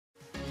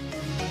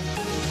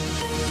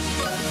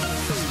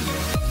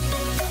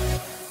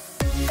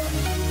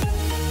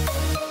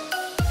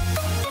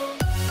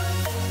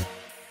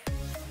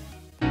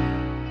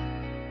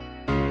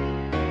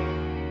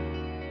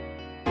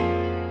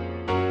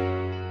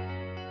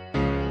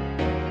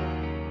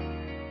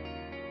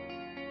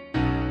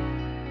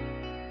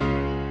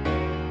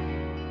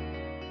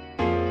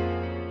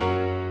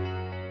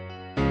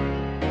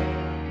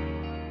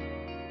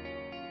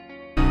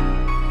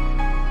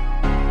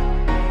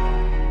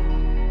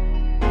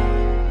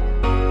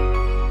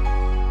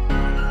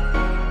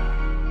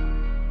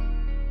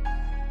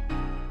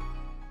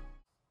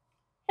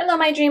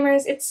my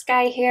dreamers, it's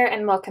Sky here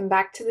and welcome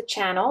back to the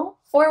channel,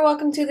 or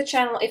welcome to the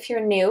channel if you're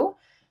new.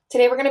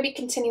 Today we're going to be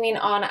continuing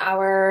on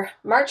our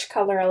March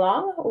color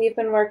along. We've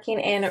been working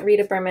in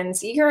Rita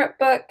Berman's Europe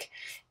book,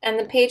 and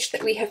the page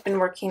that we have been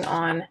working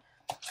on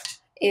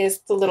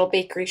is the little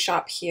bakery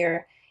shop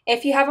here.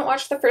 If you haven't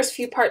watched the first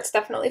few parts,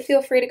 definitely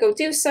feel free to go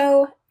do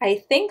so. I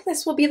think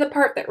this will be the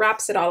part that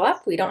wraps it all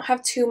up. We don't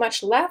have too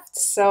much left,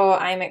 so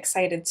I'm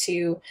excited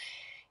to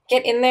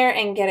get in there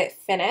and get it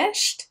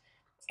finished.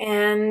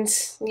 And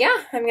yeah,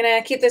 I'm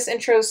gonna keep this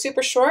intro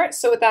super short.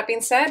 So with that being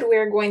said,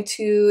 we're going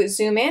to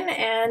zoom in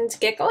and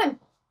get going.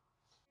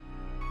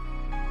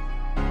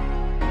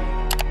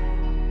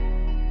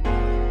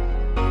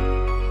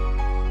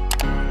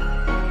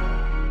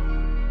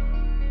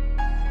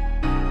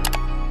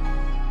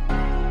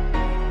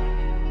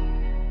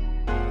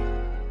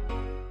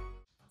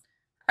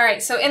 All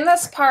right, so in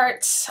this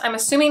part, I'm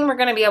assuming we're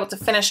going to be able to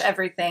finish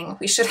everything.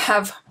 We should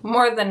have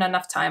more than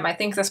enough time. I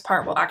think this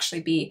part will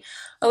actually be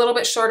a little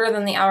bit shorter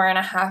than the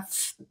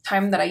hour-and-a-half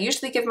time that I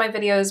usually give my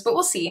videos, but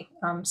we'll see.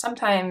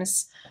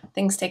 Sometimes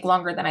things take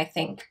longer than I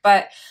think.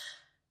 But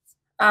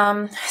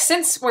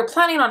since we're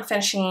planning on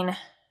finishing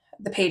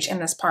the page in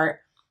this part,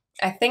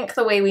 I think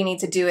the way we need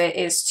to do it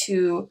is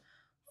to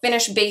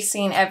finish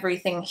basing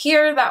everything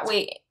here. That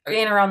way,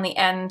 in around the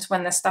end,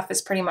 when the stuff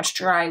is pretty much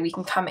dry, we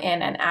can come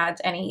in and add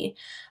any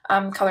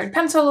colored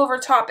pencil over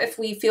top if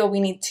we feel we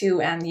need to,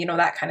 and you know,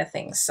 that kind of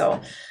thing.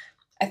 So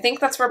I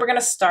think that's where we're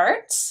gonna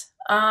start.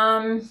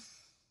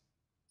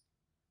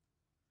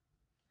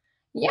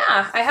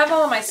 Yeah, I have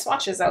all of my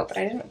swatches out, but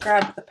I didn't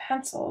grab the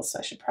pencils, so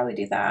I should probably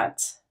do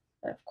that.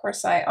 But of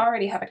course, I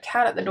already have a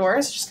cat at the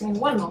door, so just give me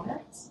one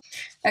moment.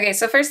 Okay,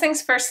 so first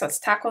things first, let's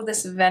tackle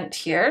this vent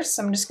here.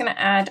 So I'm just gonna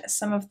add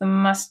some of the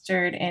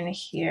mustard in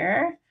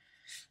here.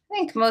 I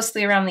think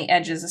mostly around the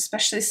edges,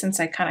 especially since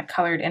I kind of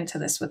colored into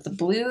this with the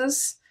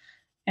blues.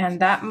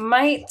 And that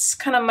might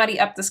kind of muddy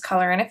up this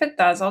color. And if it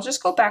does, I'll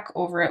just go back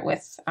over it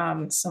with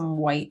some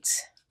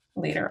white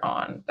later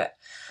on. But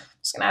I'm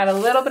just gonna add a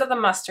little bit of the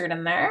mustard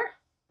in there.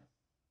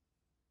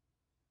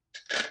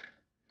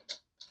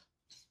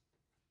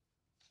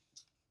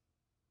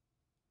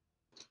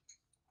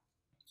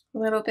 A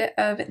little bit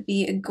of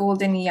the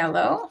golden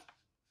yellow.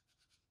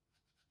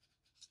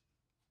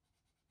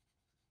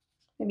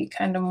 Maybe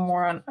kind of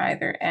more on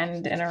either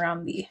end and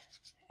around the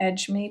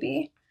edge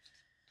maybe.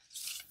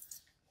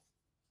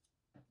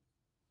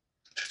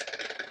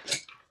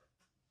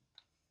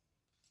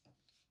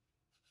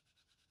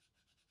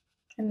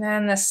 And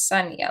then the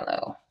sun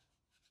yellow.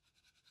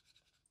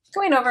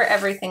 Going over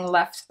everything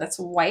left that's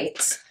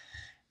white.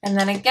 And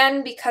then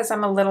again, because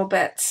I'm a little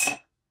bit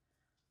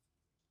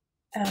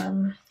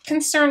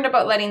concerned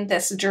about letting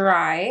this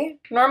dry,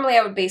 normally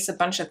I would base a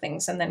bunch of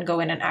things and then go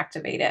in and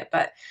activate it.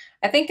 But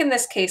I think in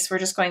this case, we're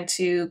just going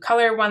to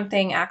color one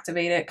thing,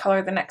 activate it,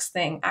 color the next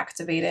thing,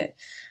 activate it,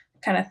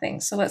 kind of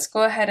thing. So let's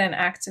go ahead and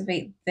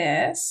activate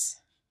this.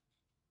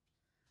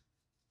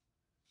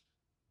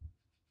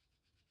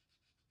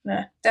 I'm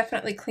gonna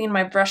definitely clean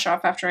my brush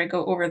off after I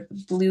go over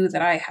the blue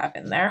that I have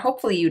in there.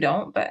 Hopefully you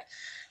don't, but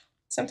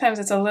sometimes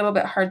it's a little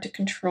bit hard to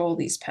control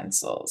these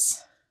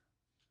pencils.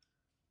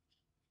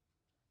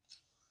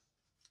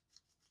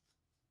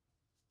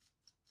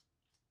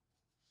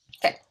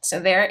 Okay, so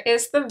there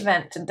is the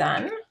vent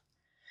done.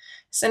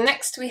 So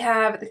next we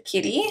have the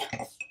kitty.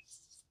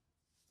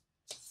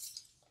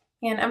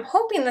 And I'm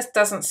hoping this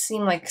doesn't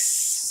seem like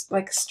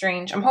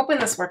strange. I'm hoping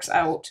this works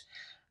out.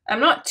 I'm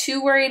not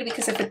too worried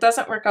because if it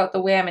doesn't work out the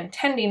way I'm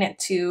intending it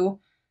to,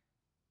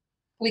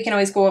 we can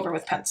always go over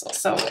with pencil.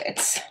 So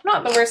it's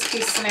not the worst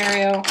case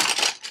scenario.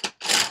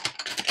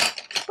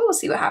 But we'll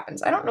see what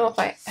happens. I don't know if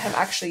I have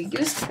actually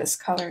used this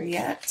color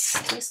yet.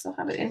 Do I still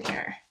have it in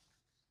here?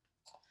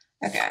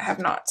 Okay, I have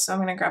not. So I'm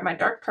going to grab my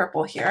dark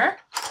purple here.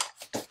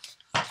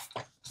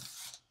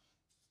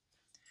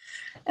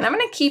 And I'm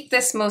going to keep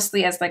this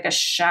mostly as like a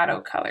shadow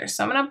color.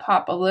 So I'm going to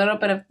pop a little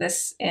bit of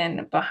this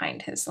in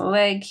behind his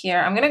leg here.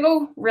 I'm going to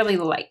go really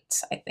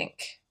light, I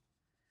think.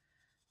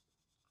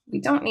 We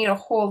don't need a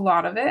whole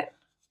lot of it.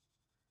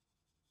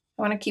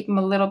 I want to keep him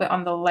a little bit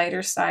on the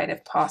lighter side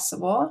if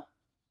possible.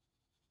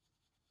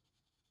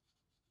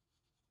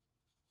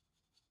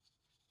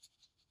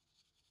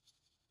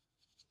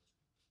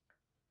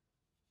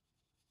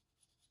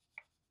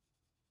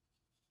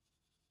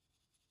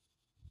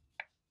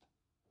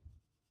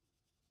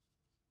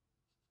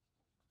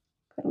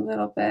 Put a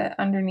little bit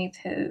underneath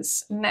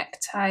his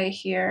necktie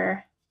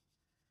here.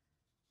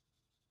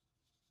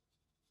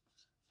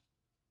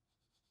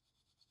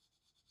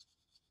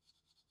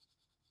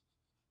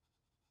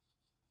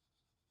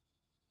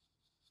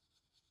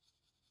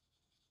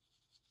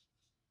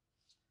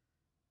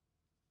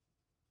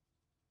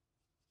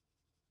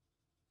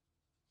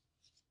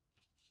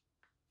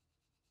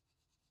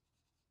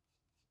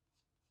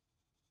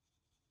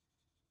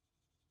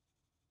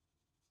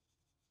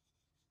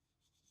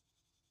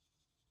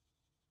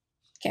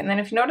 Okay, and then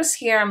if you notice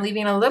here, I'm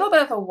leaving a little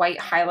bit of a white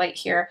highlight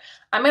here.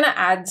 I'm going to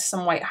add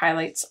some white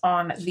highlights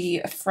on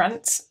the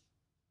front,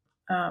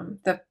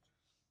 the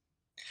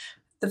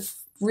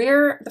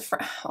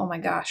oh my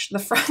gosh, the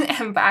front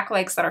and back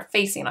legs that are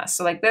facing us.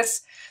 So like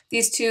this,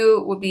 these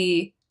two would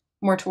be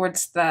more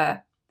towards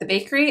the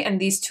bakery, and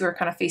these two are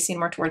kind of facing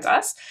more towards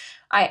us.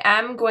 I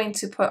am going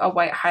to put a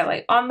white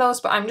highlight on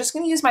those, but I'm just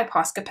going to use my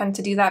Posca pen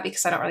to do that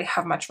because I don't really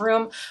have much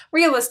room.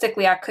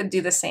 Realistically, I could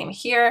do the same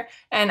here,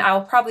 and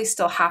I'll probably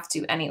still have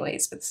to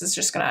anyways, but this is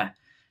just going to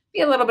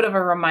be a little bit of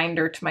a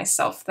reminder to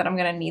myself that I'm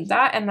going to need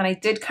that. And then I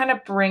did kind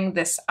of bring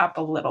this up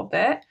a little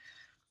bit,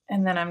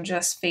 and then I'm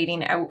just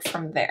fading out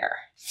from there.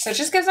 So it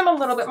just gives them a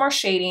little bit more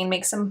shading,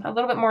 makes them a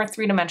little bit more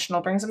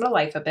three-dimensional, brings them to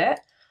life a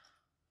bit.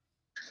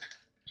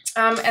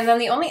 And then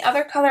the only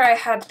other color I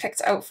had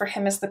picked out for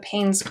him is the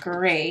Payne's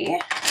Gray,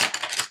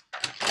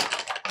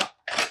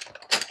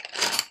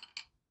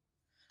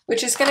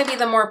 which is going to be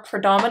the more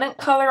predominant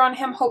color on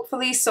him,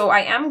 hopefully. So I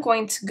am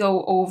going to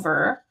go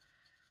over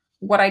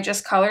what I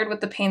just colored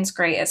with the Payne's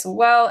Gray as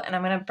well, and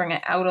I'm going to bring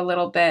it out a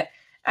little bit.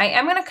 I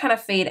am going to kind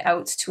of fade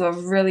out to a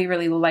really,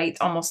 really light,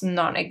 almost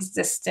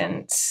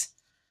non-existent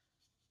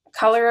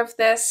color of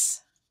this.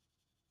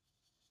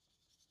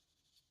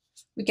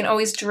 We can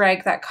always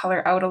drag that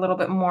color out a little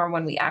bit more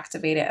when we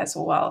activate it as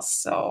well.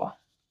 So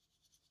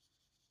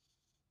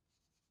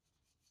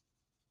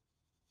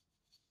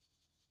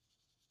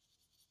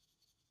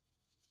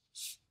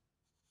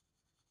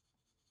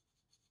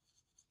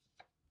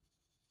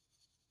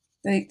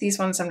these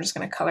ones I'm just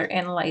going to color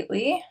in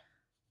lightly.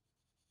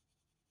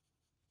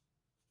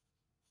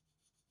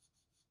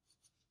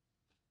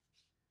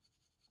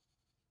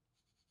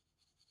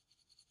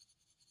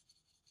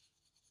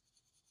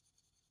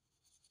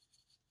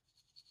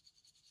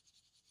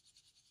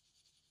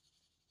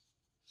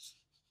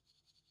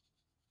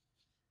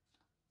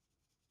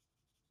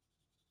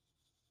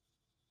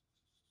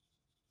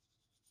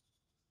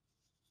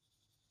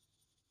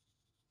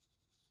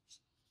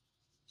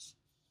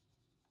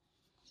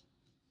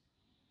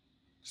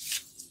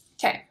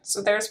 Okay,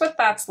 so there's what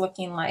that's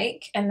looking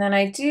like. And then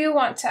I do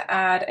want to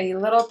add a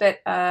little bit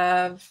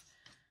of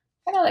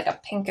kind of like a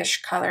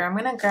pinkish color. I'm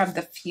going to grab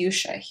the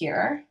fuchsia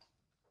here.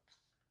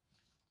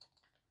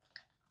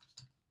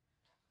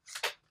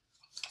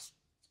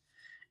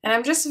 And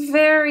I'm just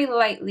very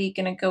lightly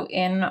going to go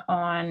in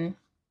on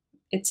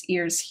its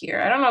ears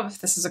here. I don't know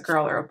if this is a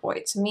girl or a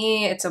boy. To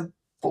me, it's a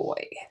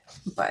boy,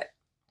 but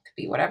it could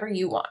be whatever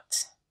you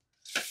want.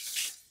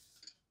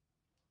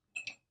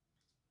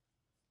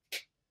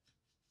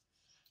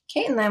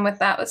 Okay, and then with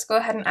that, let's go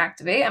ahead and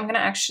activate. I'm going to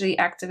actually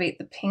activate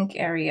the pink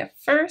area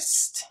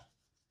first.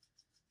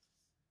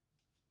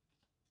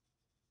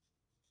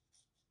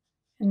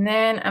 And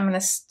then I'm going to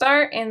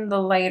start in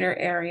the lighter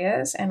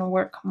areas and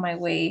work my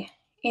way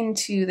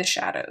into the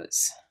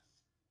shadows.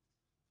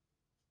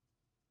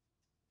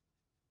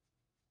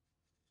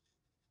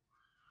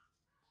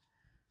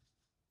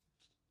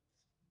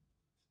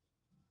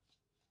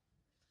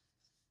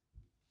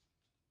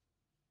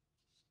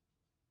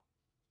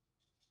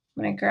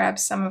 I'm going to grab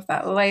some of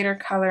that lighter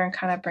color and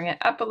kind of bring it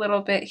up a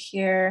little bit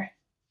here.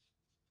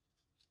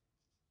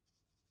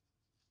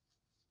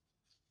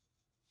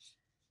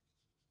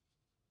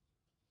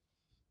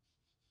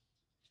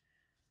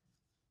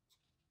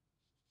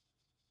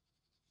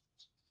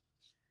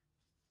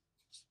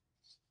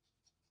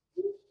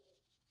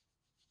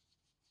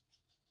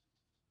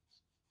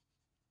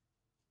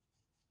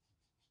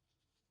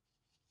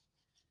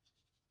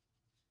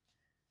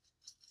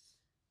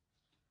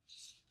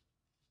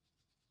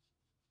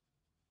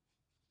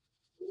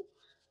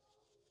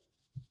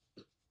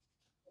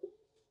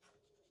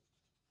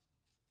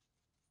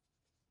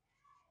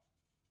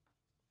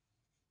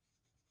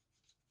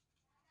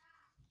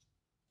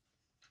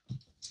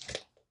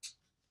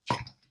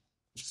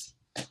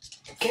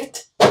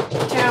 Get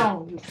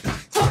down, you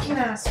fucking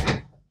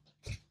asshole.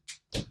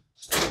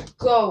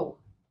 Go.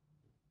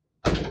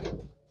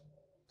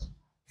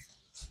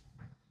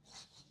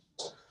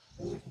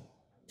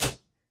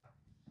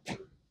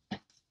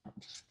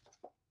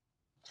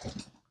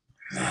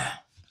 All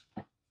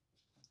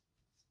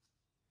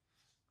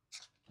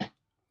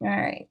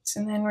right,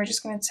 and then we're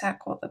just going to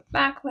tackle the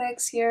back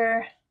legs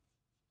here.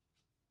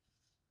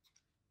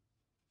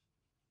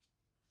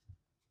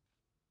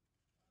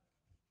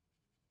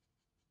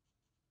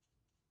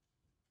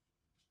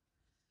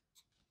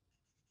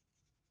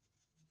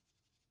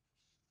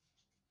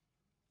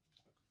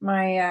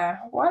 My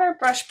water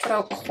brush put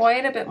out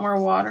quite a bit more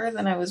water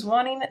than I was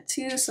wanting it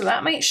to, so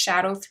that might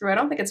shadow through. I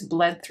don't think it's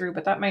bled through,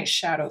 but that might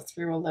shadow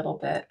through a little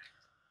bit.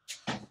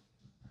 I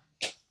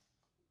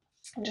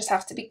just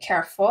have to be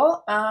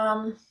careful.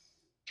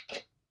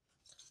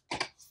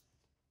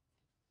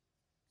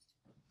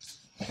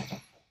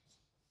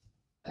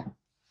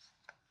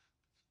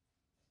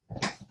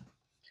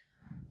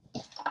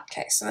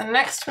 Okay, so the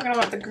next we're going to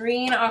want the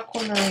green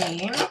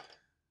aquamarine.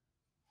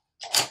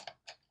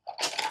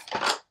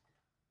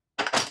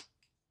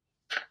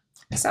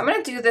 So I'm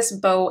going to do this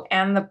bow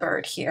and the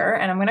bird here,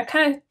 and I'm going to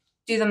kind of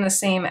do them the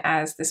same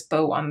as this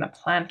bow on the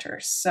planter.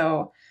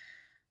 So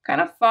kind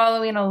of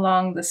following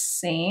along the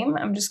same,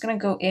 I'm just going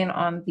to go in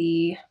on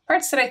the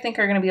parts that I think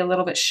are going to be a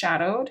little bit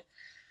shadowed.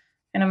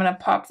 And I'm going to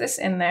pop this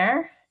in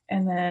there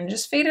and then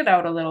just fade it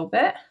out a little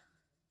bit.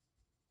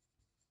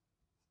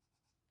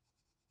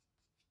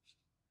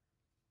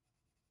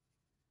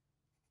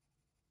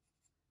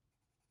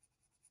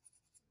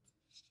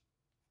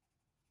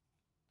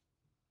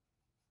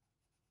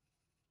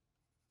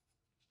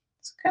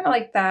 So kind of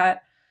like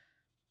that.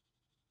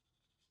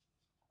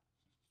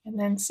 And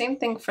then same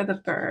thing for the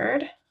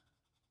bird.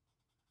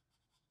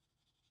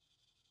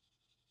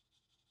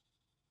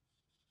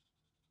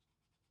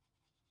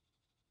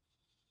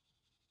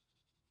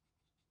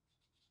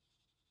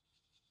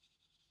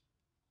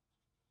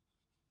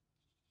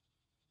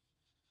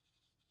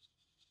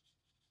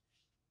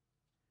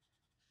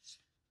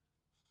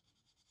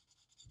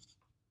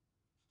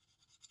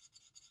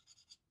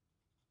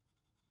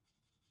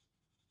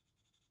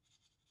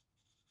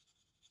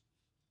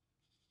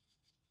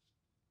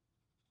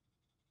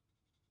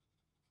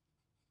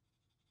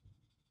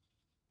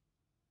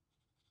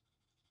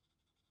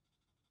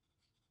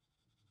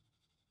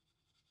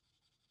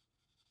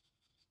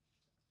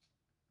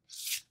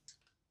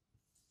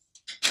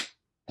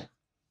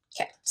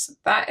 Okay, so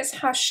that is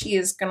how she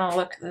is gonna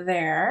look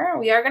there.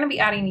 We are gonna be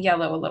adding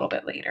yellow a little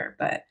bit later,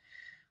 but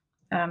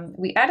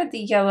we added the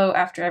yellow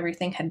after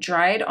everything had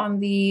dried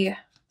on the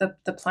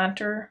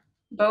planter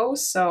bow.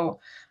 So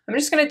I'm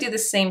just gonna do the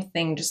same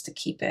thing just to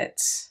keep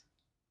it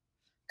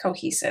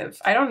cohesive.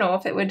 I don't know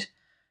if it would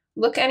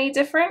look any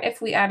different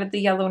if we added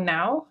the yellow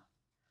now.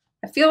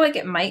 I feel like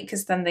it might,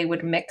 because then they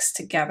would mix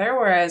together,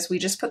 whereas we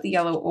just put the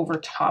yellow over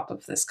top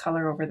of this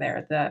color over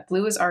there. The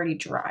blue is already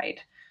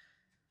dried.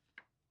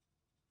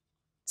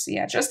 So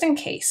yeah, just in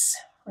case,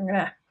 we're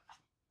gonna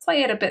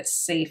play it a bit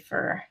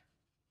safer.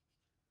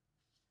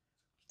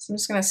 So I'm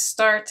just gonna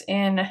start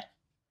in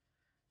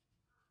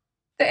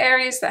the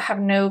areas that have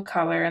no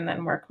color and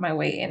then work my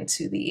way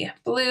into the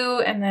blue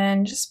and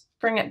then just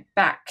bring it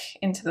back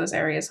into those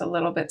areas a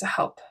little bit to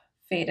help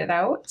fade it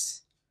out.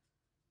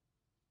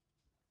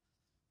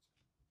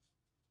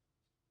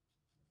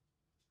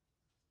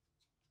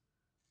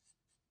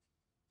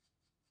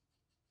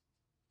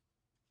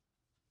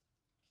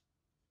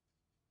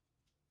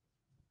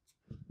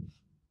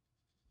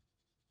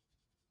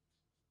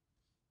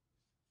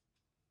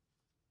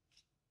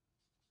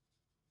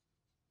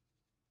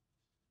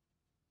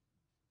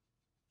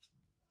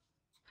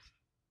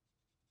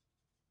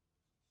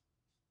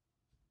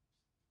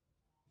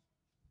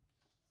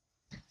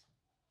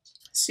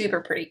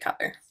 Super pretty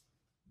color.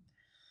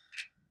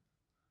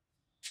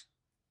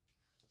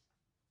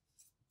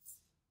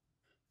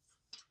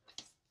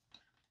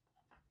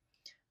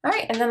 All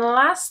right, and then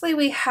lastly,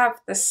 we have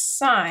the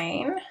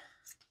sign.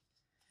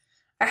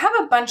 I have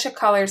a bunch of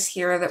colors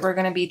here that we're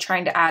gonna be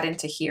trying to add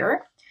into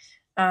here,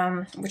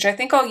 which I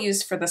think I'll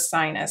use for the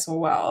sign as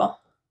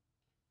well.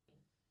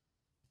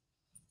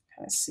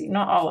 Let's see,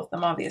 not all of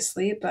them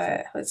obviously,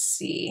 but let's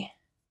see.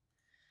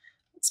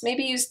 Let's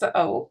maybe use the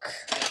oak.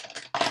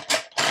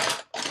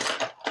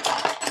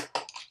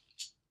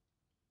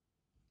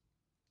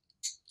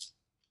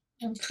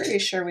 I'm pretty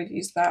sure we've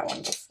used that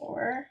one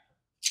before.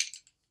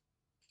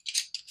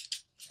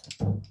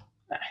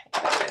 Ah,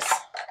 there it is.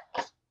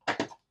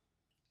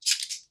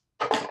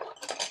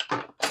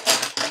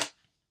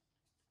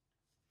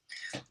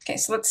 Okay,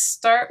 so let's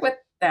start with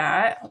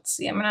that. Let's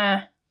see,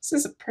 this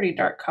is a pretty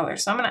dark color,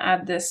 so I'm gonna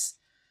add this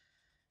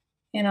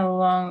in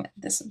along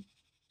this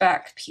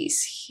back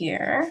piece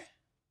here.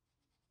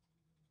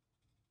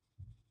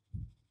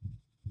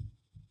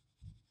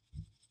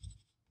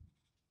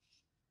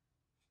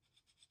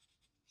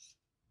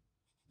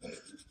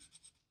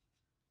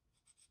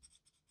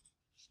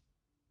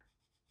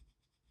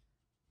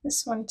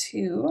 This one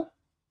too.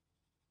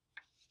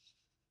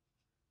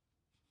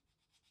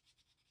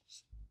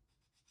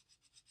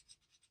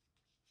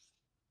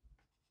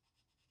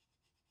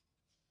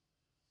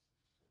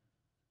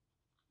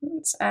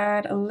 Let's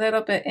add a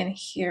little bit in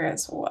here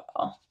as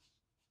well.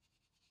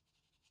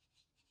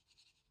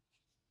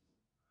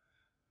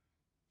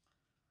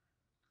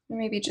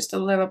 Maybe just a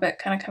little bit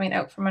kind of coming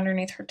out from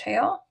underneath her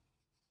tail.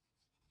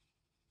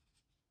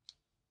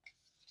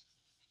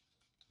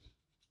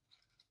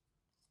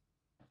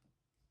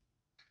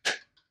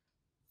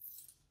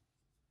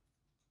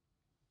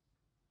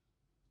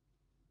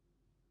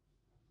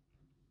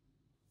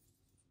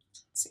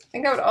 Let's see, I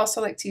think I would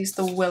also like to use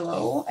the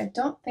willow. I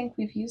don't think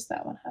we've used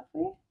that one, have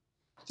we?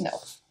 No.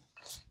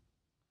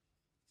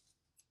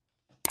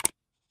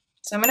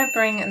 So I'm going to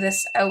bring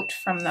this out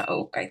from the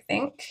oak, I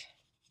think,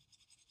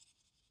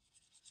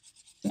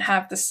 and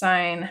have the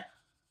sign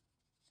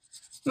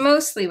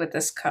mostly with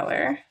this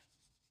color.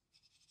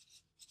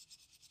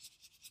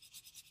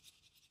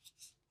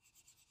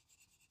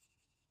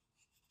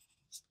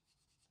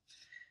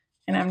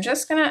 And I'm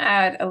just going to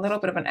add a little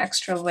bit of an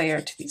extra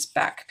layer to these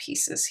back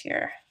pieces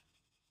here.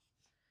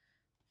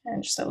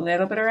 And just a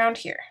little bit around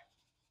here.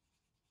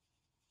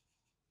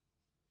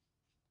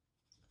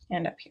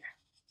 And up here.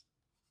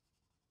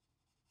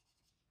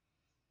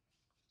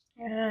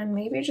 And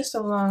maybe just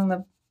along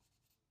the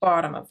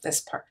bottom of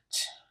this part.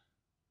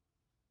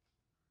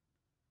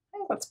 I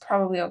think that's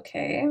probably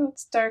okay.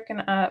 Let's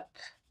darken up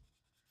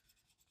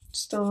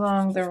just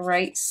along the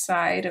right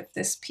side of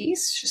this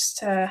piece, just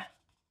to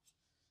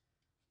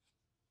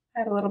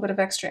add a little bit of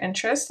extra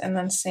interest, and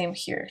then same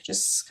here,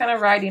 just kind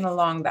of riding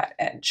along that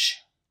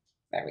edge.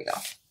 There we go.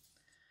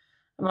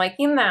 I'm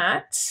liking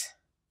that.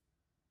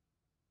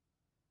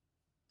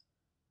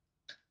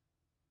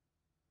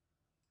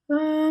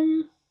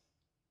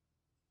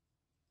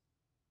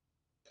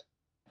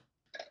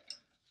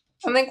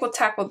 I think we'll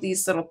tackle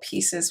these little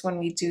pieces when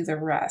we do the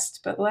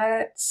rest, but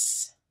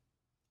let's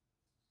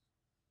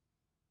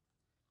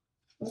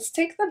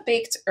take the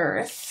baked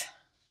earth.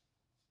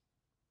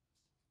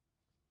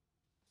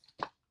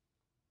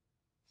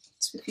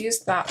 So we've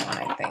used that one,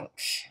 I think.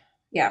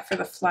 Yeah, for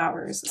the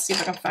flowers. Let's see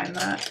if I can find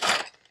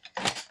that.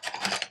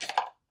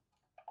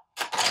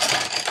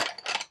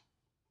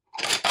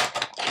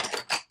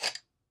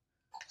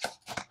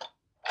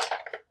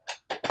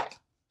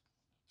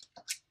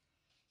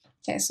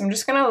 Okay, so I'm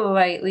just gonna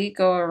lightly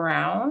go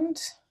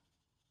around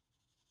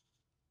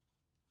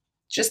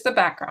just the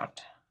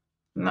background.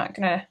 I'm not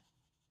gonna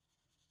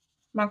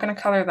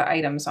color the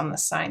items on the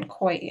sign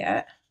quite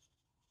yet.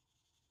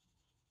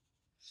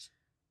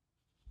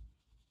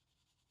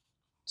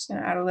 Just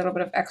gonna add a little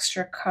bit of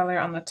extra color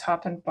on the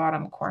top and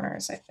bottom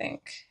corners, I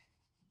think.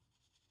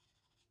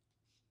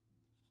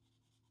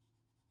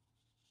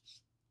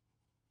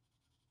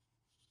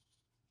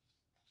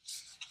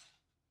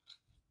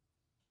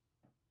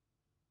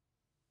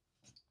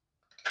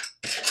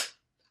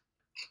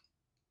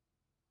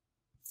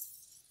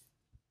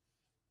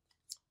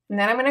 And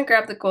then I'm going to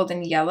grab the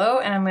golden yellow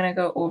and I'm going to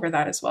go over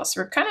that as well.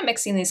 So we're kind of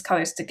mixing these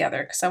colors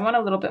together because I want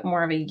a little bit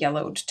more of a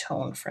yellowed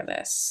tone for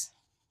this.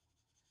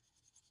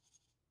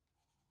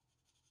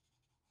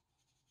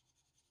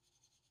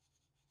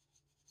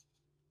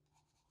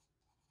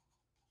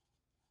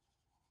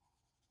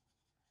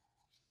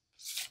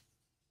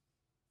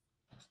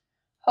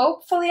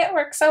 Hopefully it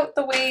works out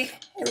the way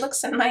it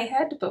looks in my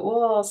head, but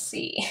we'll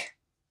see.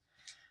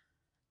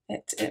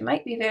 It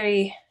might be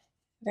very,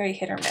 very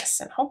hit or miss,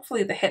 and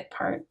hopefully the hit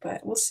part,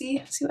 but we'll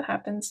see what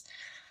happens.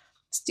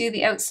 Let's do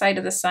the outside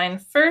of the sign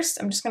first.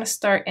 I'm just going to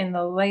start in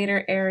the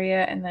lighter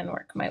area and then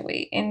work my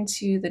way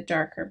into the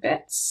darker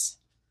bits.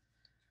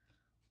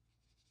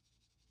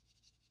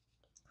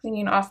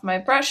 Cleaning off my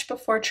brush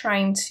before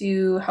trying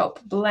to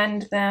help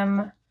blend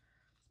them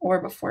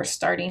or before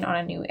starting on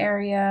a new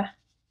area.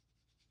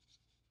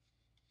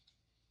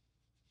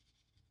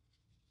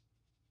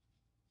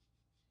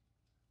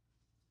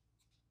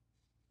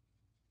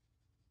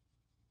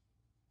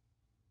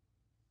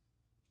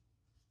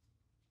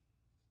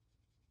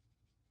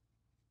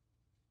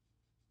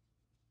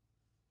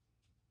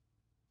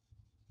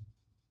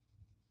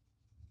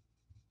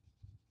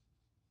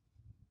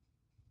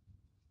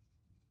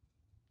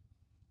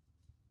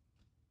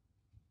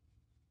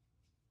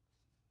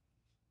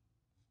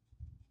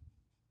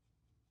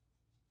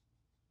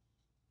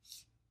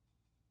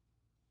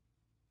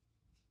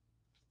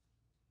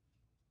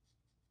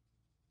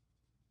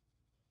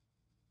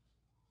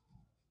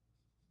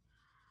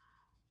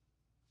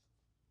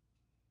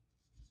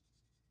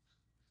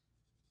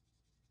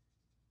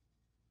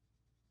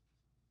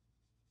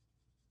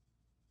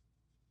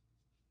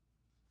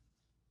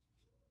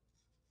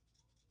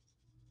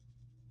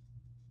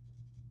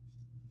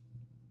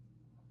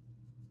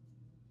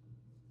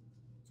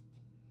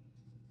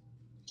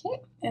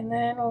 Okay, and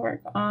then we'll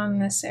work on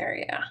this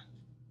area.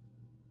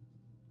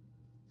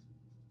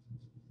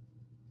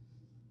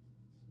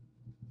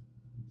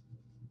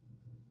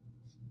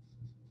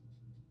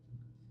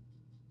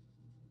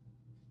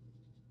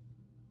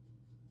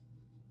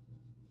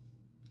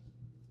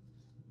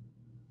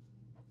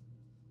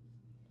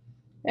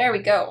 There we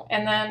go.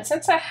 And then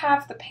since I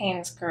have the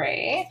Payne's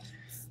Gray,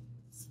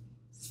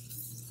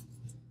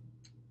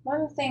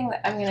 one thing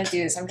that I'm going to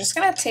do is I'm just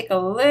going to take a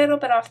little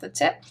bit off the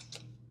tip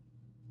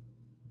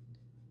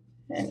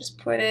and just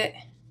put it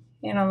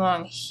in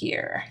along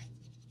here.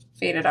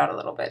 Fade it out a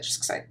little bit just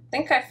because I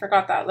think I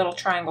forgot that little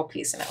triangle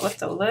piece and it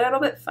looked a little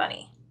bit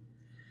funny.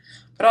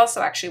 But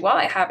also actually while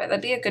I have it,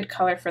 that'd be a good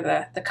color for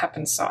the cup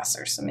and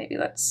saucer. So maybe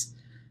let's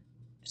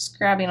just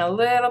grabbing a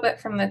little bit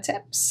from the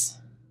tips.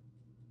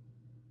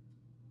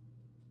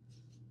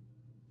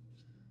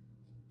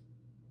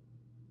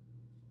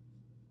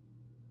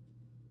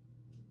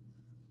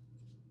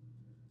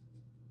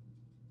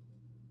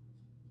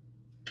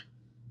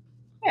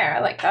 There,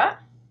 I like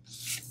that.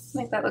 I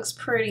think that looks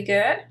pretty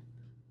good.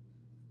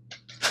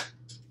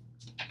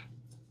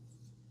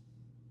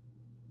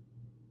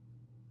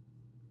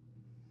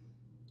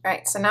 All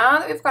right, so now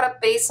that we've got a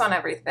base on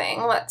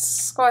everything,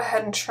 let's go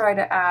ahead and try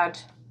to add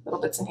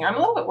little bits in here. I'm a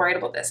little bit worried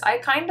about this. I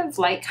kind of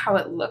like how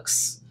it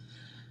looks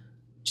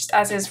just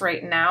as is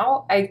right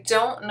now. I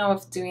don't know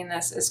if doing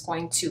this is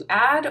going to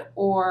add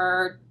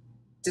or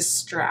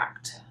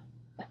distract.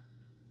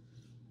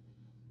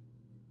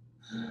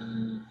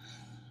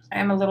 I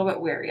am a little bit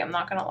wary, I'm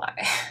not gonna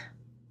lie.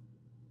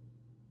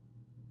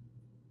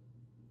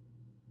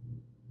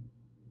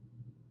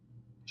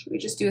 Should we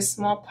just do a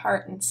small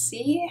part and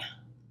see?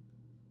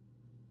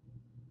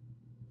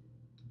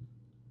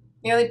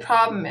 The only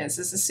problem is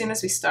as soon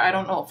as we start, I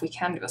don't know if we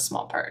can do a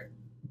small part.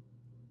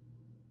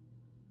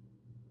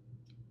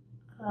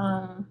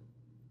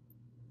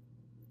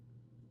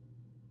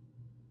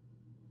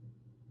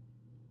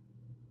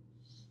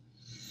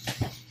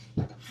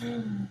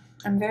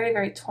 I'm very,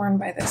 very torn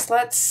by this.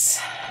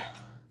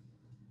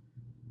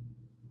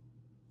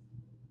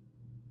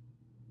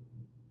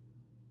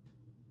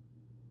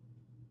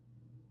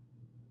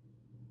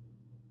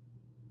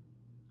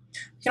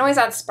 You can always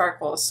add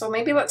sparkles, so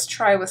maybe let's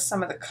try with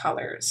some of the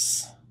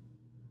colors.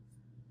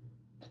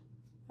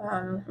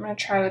 I'm gonna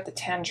try with the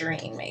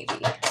tangerine, maybe.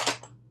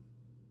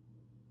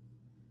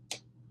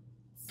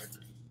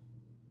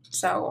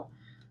 So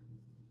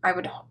I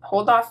would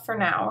hold off for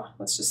now.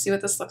 Let's just see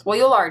what this looks. Well,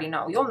 you'll already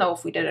know. You'll know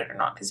if we did it or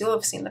not because you'll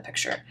have seen the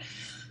picture.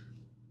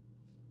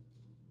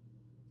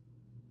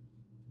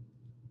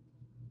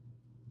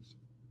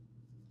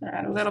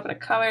 Add a little bit of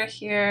color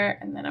here,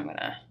 and then I'm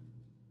gonna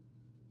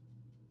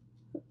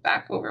put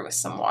back over with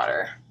some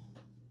water.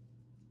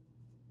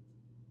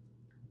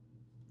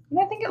 And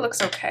I think it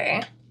looks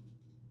okay.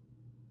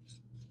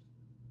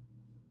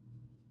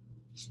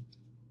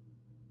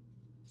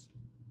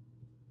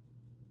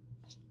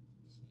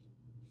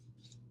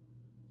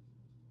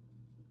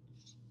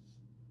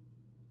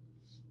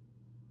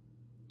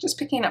 Just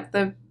picking up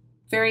the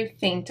very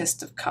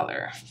faintest of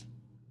color.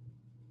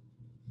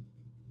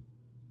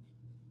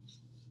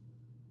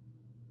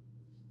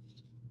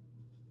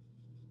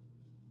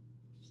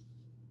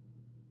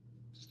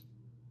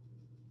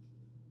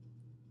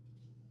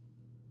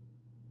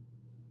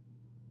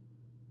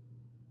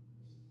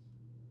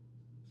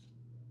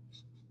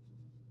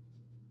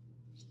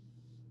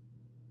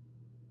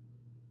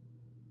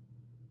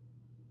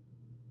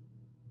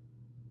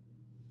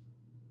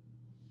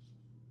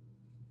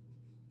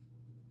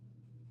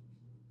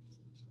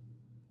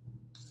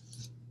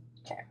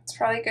 Okay, it's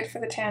probably good for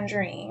the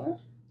tangerine.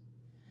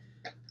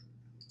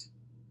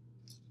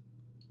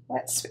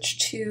 Let's switch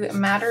to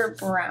Madder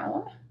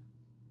Brown.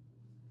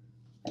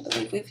 I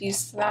believe we've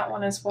used that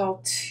one as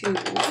well too.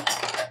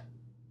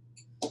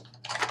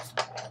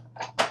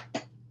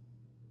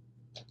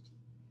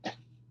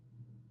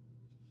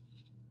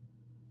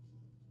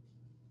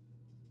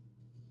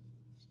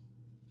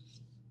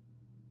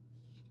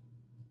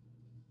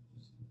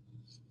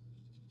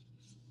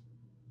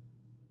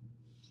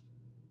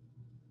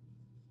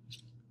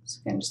 So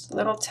again, just a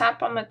little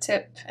tap on the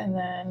tip and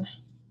then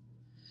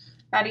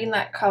adding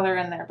that color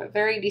in there, but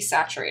very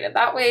desaturated.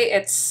 That way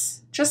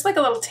it's just like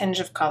a little tinge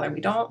of color.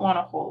 We don't want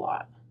a whole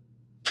lot.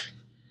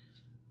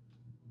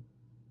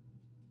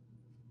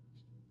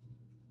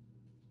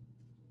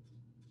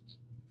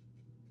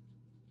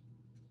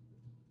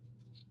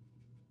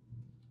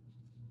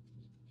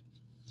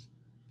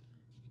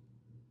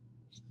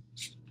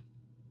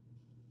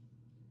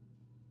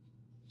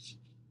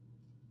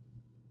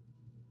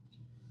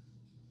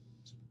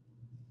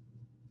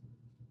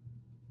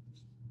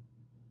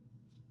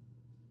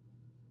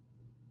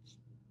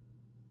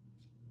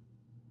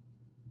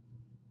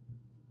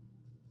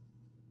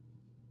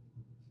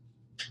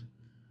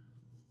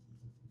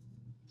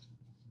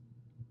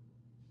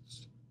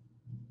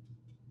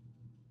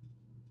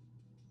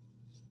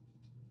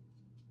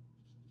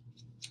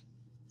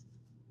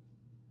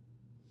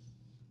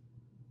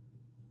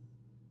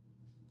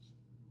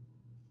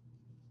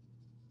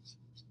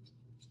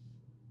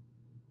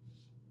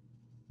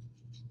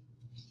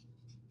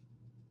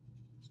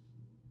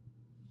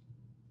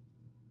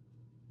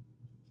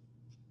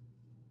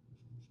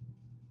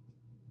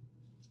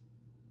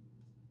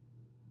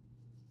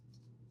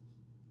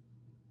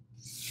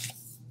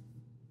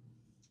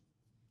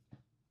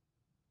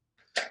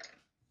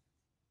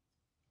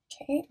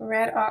 Okay,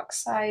 red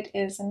oxide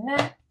is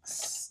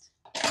next.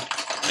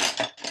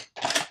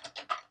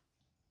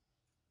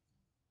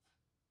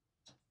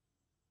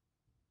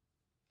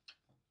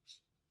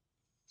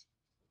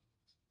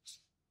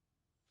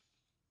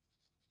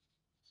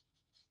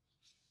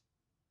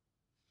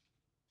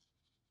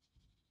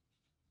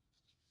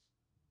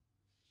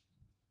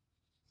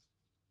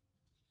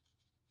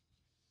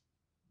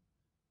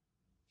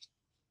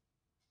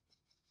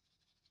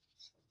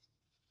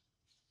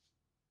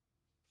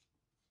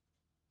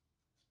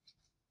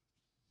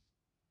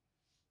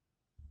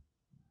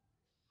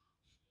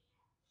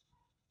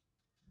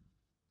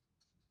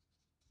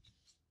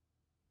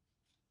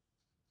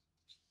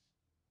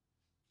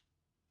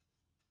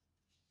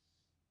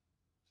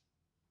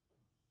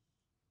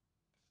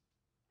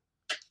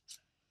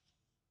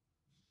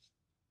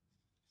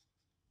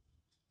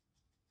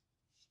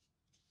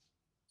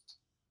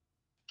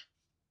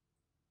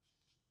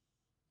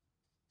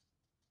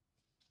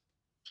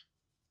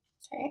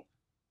 Okay.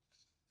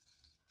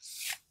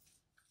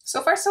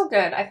 So far so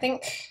good. I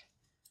think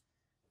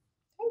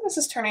this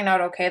is turning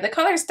out okay. The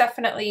colors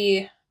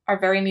definitely are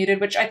very muted,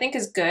 which I think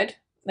is good.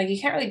 Like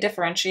you can't really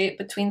differentiate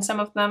between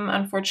some of them,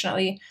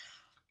 unfortunately.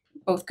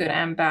 Both good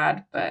and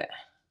bad, but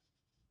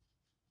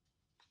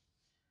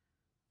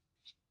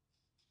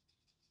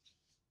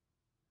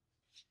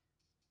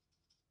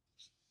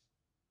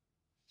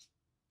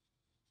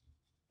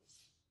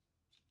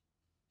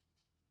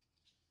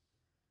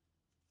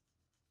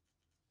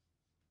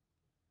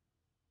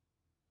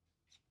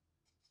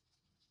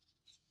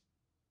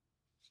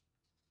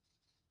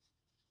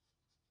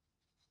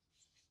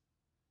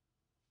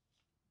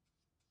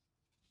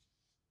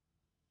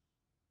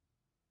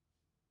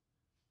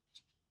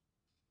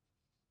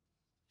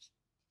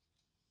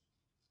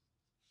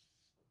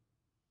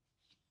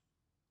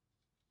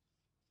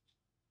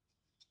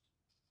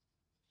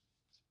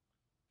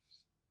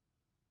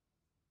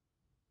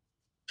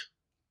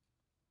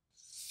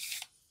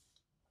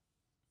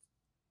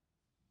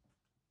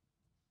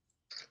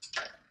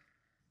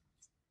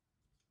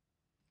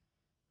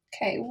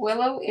Okay,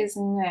 willow is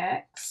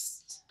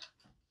next.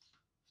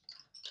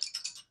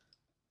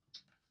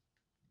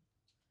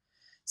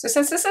 So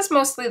since this is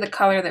mostly the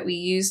color that we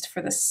used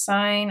for the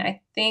sign,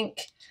 I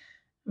think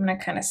I'm going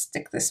to kind of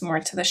stick this more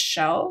to the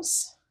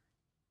shelves.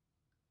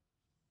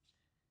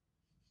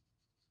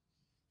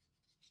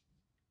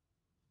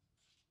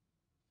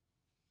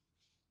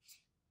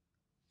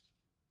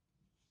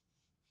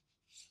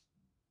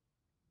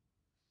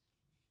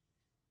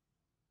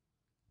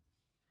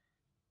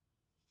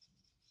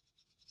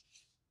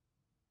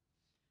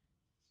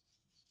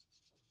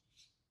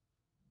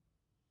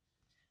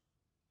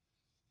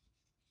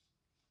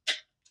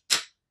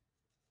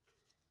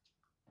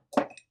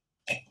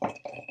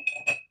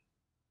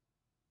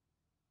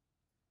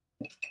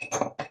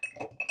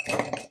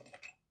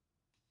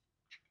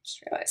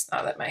 Just realized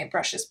now that my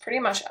brush is pretty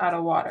much out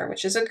of water,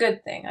 which is a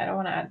good thing. I don't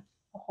want to add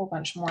a whole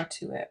bunch more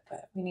to it,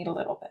 but we need a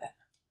little bit.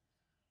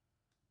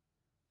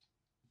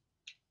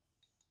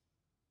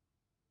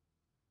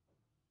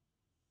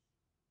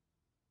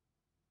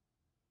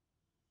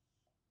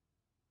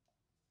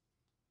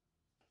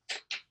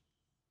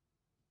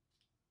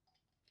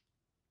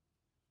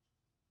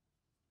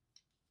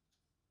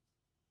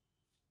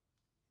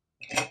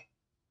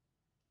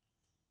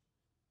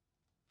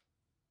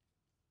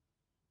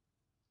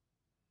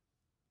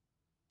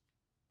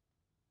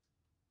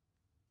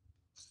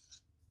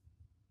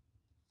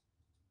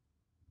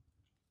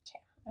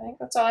 I think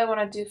that's all I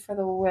want to do for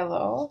the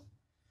willow.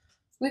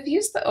 We've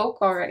used the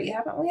oak already,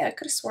 haven't we? I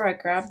could have swore I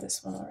grabbed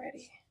this one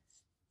already.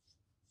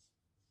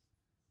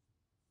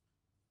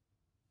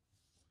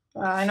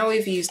 I know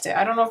we've used it.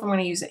 I don't know if I'm going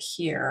to use it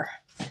here.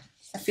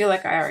 I feel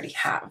like I already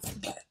have,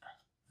 but...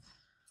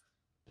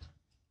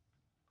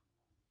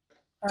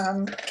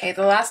 okay,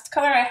 the last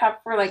color I have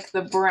for like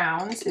the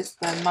browns is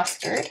the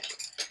mustard.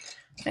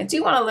 I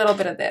do want a little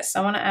bit of this.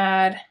 I want to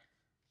add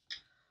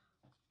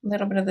a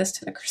little bit of this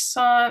to the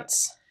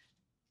croissants.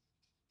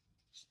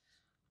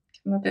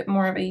 Give them a bit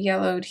more of a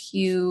yellowed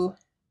hue.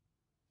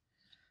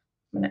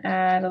 I'm going to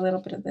add a little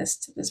bit of this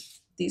to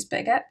these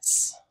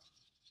baguettes.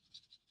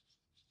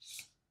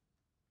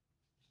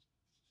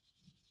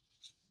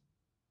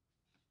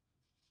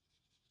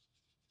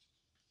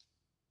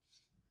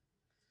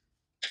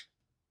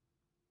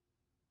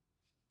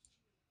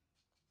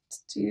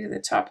 Let's do the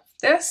top of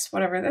this,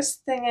 whatever this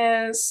thing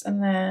is,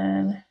 and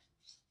then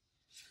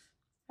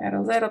add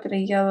a little bit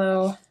of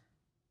yellow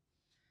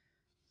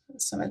on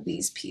some of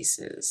these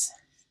pieces.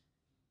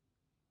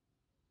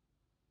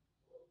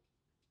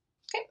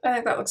 Okay, I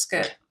think that looks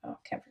good. Oh,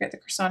 can't forget the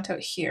croissant out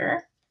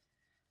here.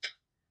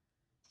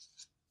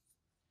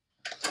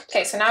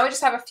 Okay, so now we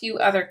just have a few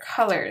other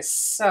colors.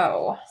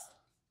 So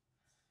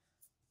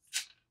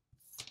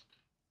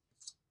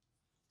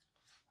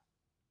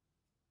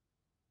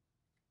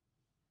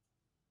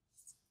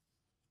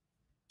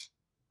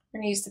we're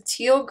gonna use the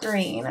teal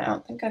green. I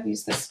don't think I've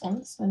used this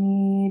one, so I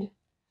need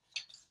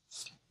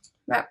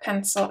that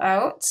pencil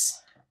out.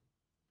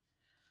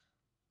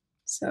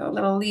 So a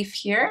little leaf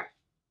here.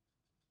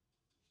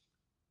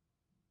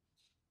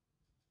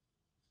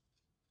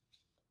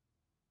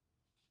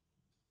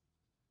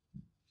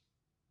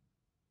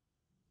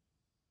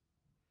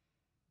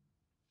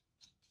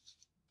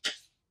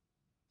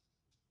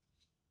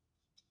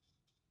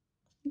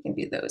 You can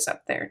do those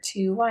up there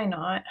too, why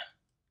not?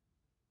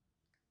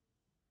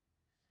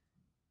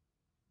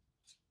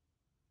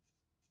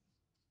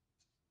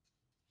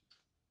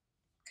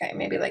 Okay,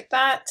 maybe like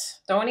that.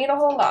 Don't need a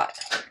whole lot.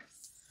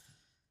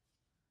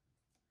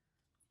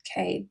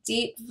 Okay,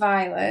 deep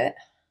violet.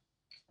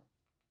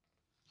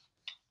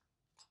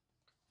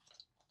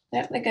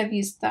 I don't think I've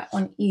used that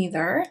one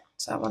either.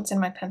 So that one's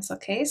in my pencil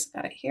case,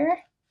 got it here.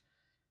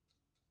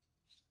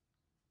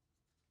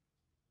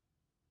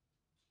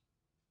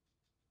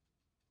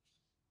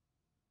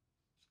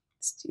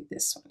 Let's do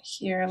this one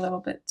here, a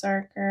little bit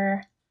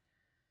darker.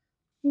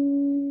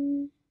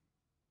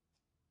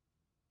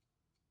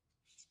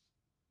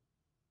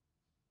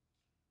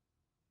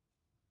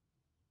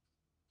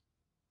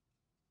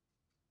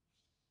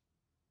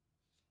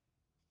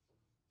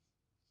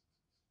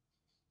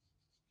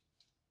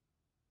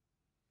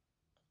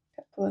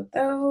 Couple of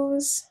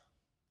those.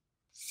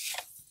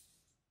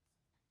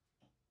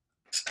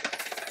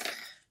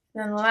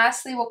 And then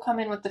lastly, we'll come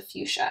in with the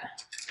fuchsia.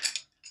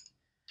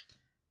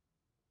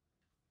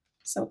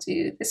 So I'll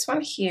do this one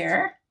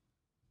here.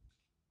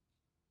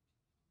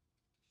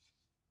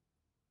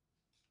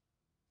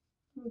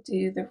 We'll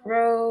do the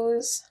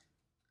rose.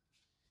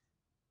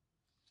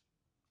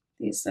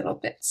 These little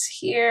bits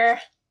here.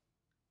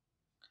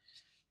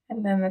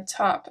 And then the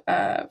top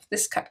of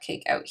this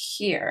cupcake out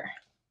here.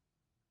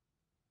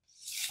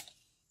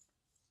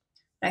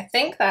 I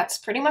think that's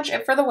pretty much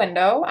it for the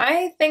window.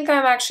 I think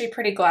I'm actually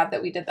pretty glad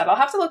that we did that. I'll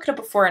have to look at it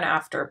before and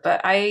after,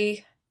 but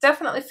I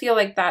definitely feel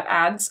like that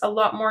adds a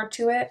lot more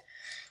to it.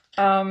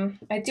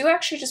 I do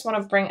actually just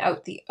want to bring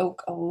out the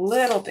oak a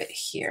little bit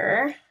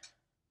here.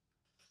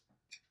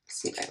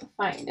 Let's see if I can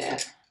find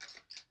it.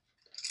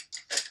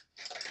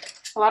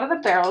 A lot of the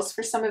barrels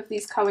for some of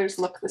these colors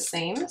look the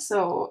same,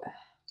 so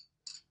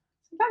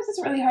Sometimes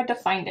it's really hard to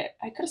find it.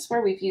 I could have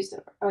swore we've used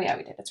it. Oh yeah,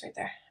 we did. It's right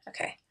there.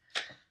 Okay.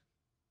 I'm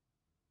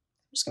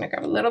just going to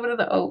grab a little bit of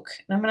the oak,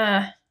 and I'm going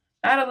to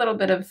add a little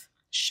bit of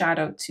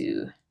shadow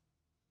to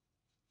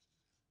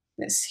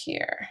this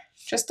here.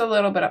 Just a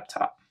little bit up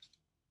top.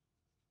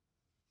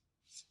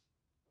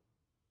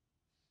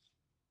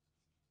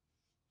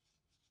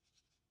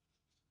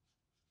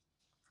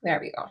 There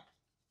we go.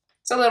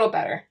 It's a little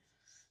better.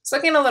 It's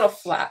looking a little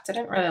flat. I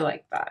didn't really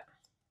like that.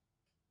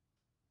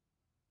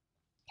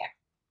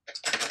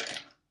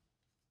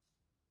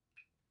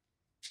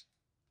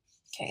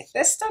 Okay,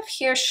 this stuff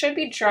here should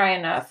be dry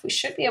enough. We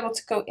should be able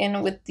to go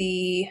in with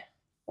the,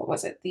 what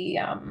was it? The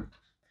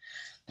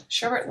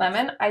sherbet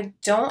lemon. I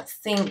don't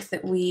think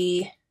that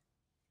we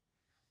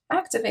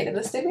activated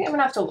this, did we? I'm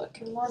gonna have to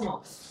look in one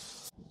moment.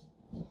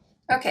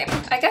 Okay,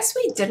 I guess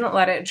we didn't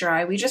let it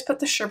dry. We just put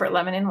the sherbet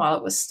lemon in while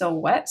it was still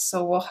wet.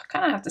 So we'll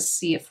kind of have to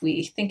see if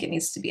we think it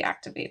needs to be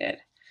activated.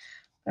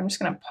 I'm just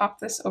gonna pop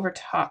this over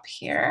top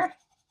here.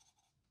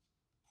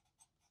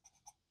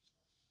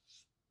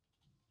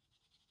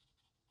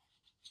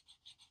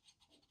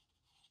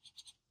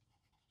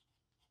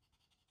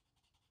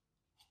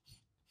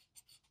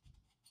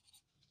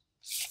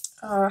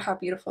 Oh, how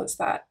beautiful is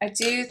that? I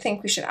do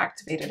think we should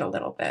activate it a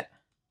little bit.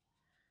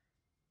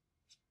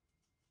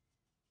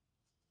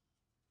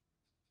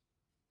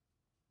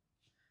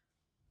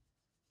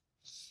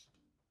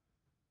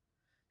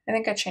 I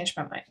think I changed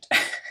my mind.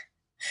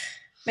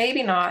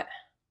 Maybe not.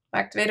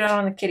 Activate it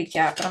on the kitty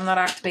cat, but I'm not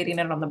activating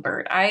it on the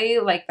bird. I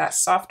like that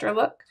softer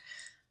look.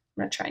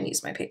 I'm gonna try and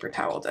use my paper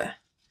towel to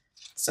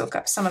soak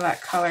up some of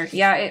that color.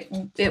 Yeah,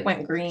 it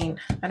went green.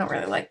 I don't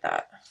really like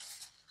that.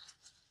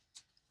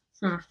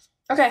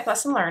 Okay,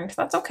 lesson learned.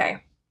 That's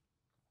okay.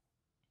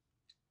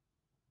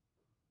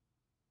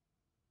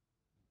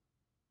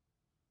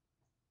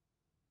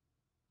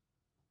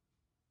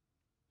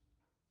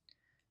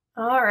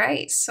 All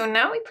right, so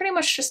now we pretty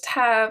much just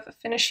have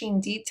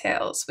finishing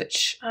details,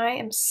 which I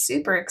am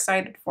super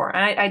excited for.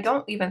 And I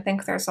don't even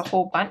think there's a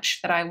whole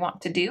bunch that I want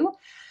to do.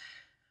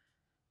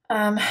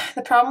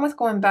 The problem with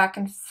going back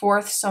and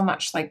forth so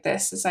much like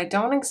this is I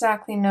don't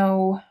exactly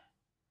know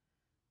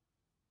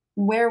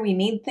where we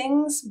need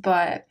things,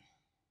 but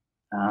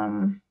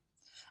I'm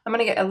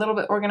gonna get a little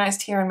bit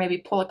organized here and maybe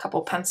pull a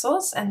couple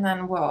pencils, and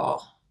then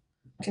we'll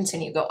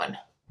continue going.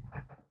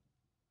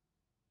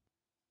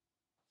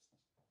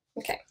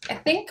 Okay, I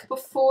think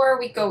before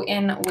we go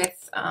in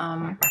with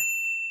our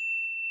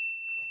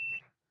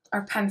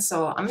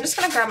pencil, I'm just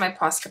gonna grab my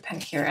Posca pen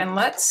here, and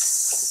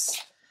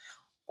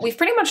we've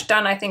pretty much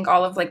done, I think,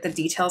 all of like the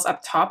details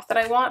up top that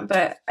I want,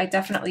 but I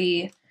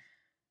definitely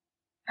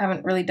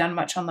haven't really done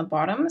much on the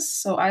bottoms.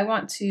 So I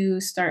want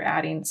to start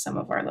adding some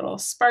of our little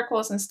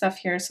sparkles and stuff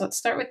here. So let's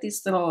start with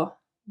these little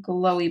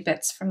glowy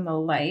bits from the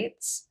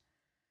lights.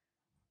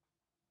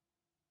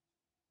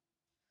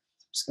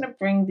 I'm just gonna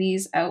bring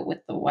these out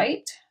with the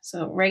white.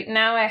 So right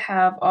now I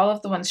have all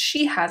of the ones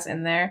she has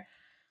in there,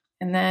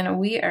 and then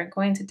we are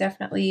going to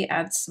definitely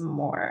add some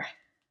more.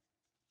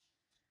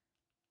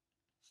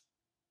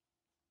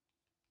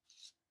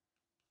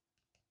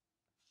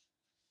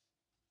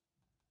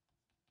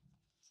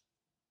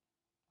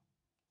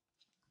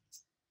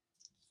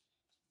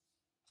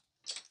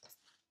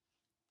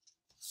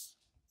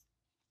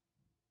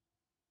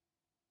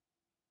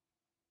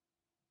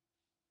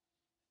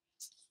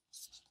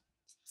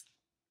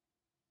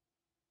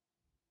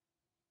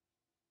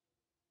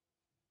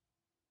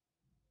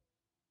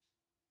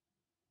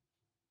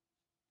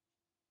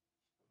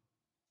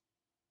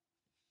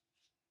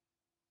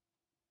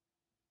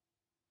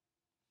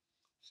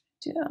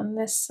 Do it on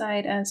this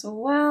side as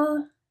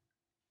well.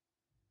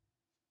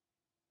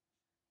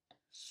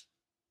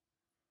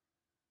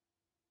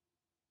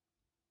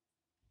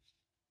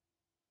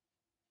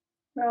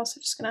 We're also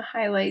just going to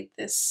highlight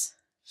this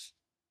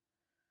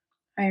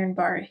iron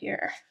bar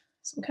here.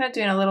 So I'm kind of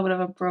doing a little bit of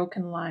a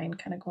broken line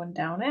kind of going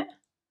down it.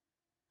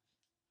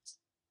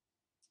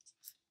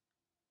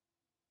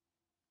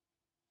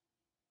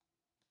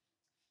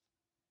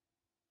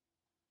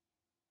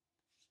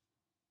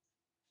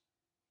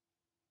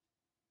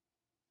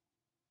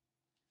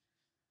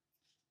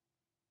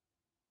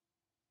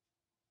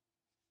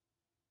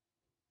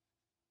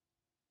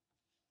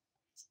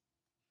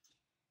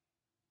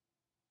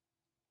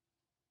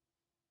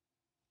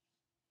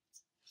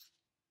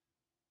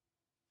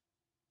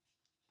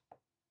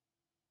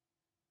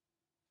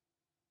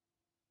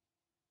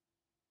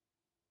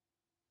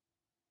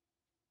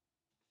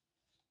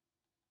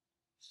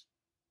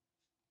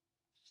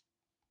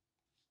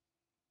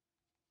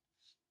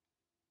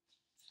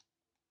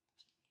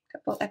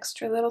 Couple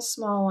extra little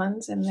small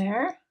ones in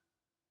there.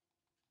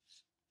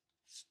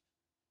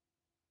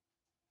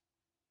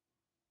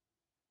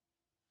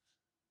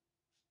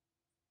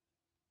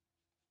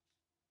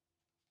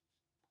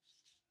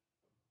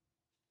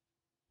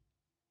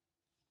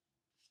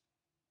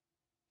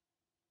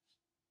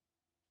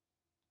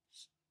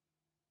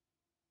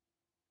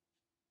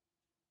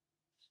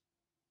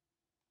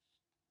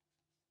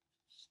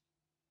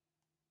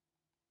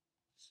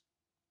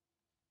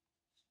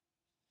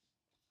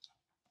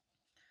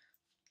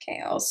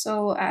 Okay,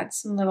 also add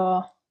some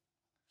little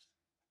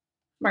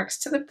marks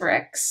to the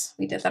bricks.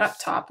 We did that up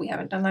top. We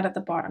haven't done that at the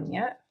bottom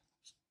yet.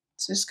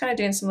 So just kind of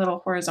doing some little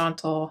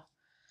horizontal,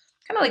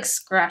 kind of like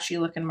scratchy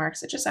looking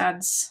marks. It just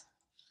adds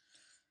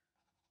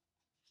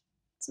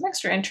some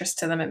extra interest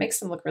to them. It makes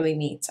them look really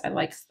neat. I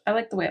like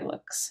the way it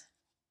looks.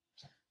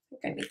 I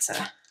think I need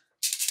to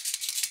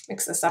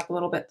mix this up a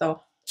little bit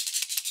though.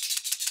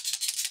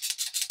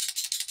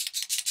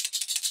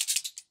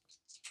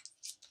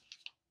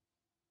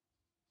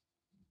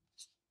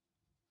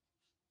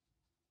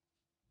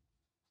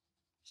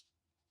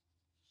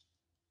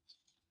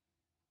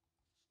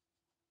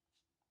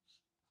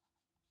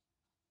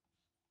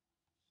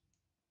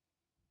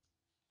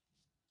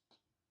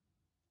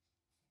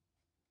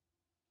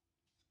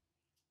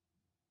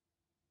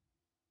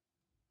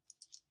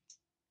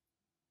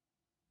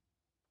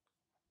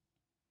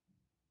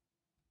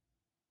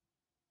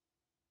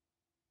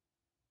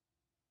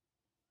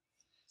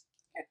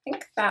 I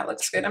think that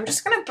looks good. I'm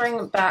just going to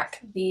bring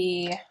back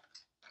the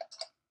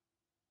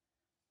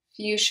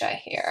fuchsia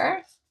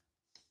here.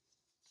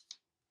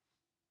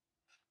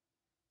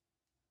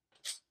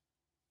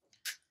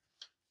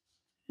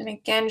 And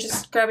again,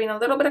 just grabbing a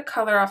little bit of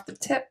color off the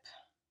tip.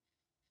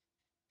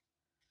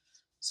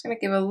 Just going to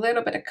give a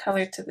little bit of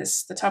color to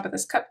this, the top of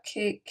this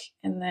cupcake,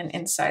 and then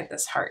inside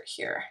this heart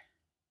here.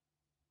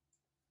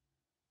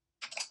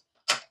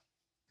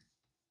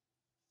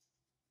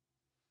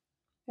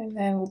 And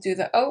then we'll do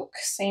the oak,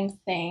 same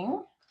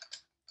thing.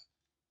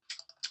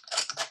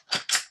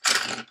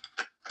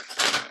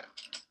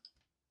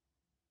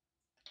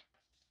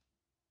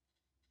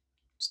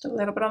 Just a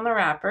little bit on the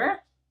wrapper.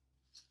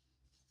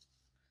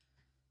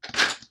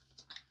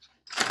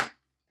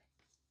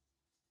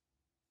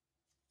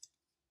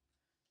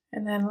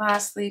 And then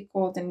lastly,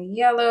 golden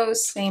yellow,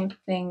 same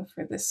thing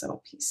for this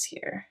little piece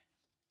here.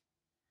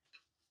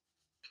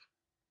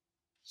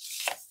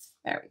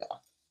 There we go.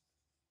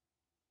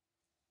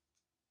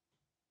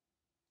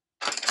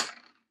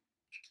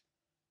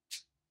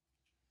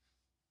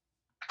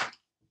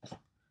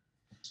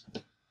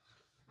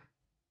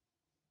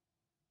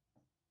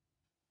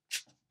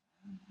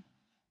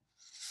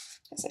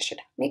 Guess I should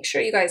make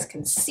sure you guys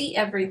can see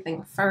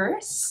everything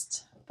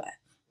first, but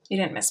you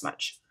didn't miss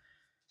much.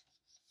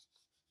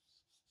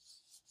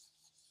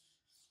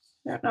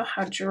 I don't know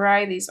how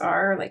dry these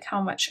are, like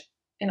how much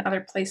in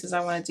other places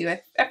I want to do.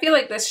 I feel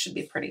like this should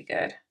be pretty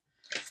good.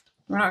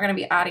 We're not going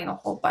to be adding a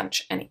whole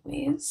bunch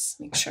anyways.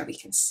 Make sure we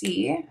can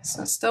see.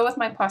 So still with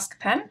my Posca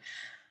pen,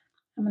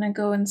 I'm going to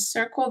go and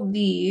circle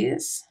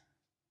these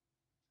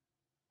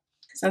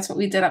because that's what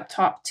we did up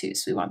top too.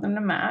 So we want them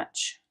to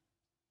match.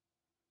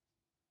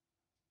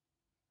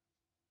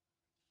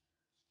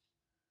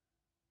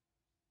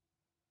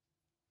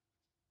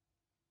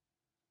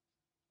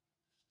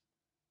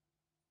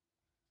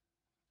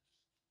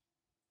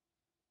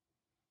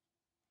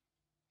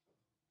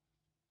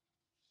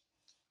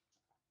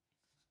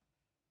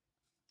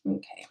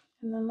 Okay,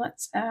 and then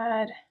let's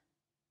add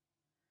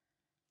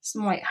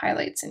some white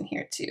highlights in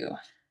here too.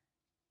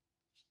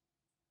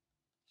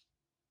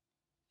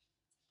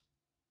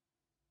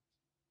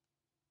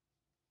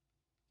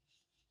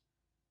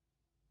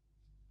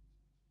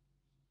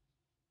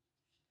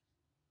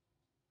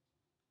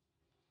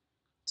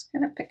 Just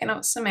kind of picking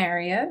out some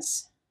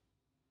areas.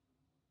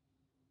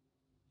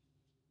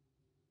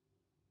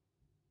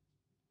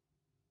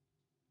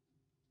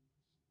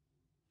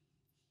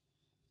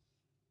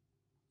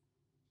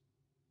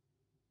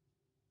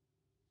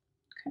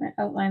 Kind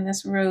of outline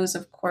this rose,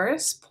 of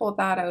course, pull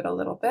that out a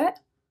little bit.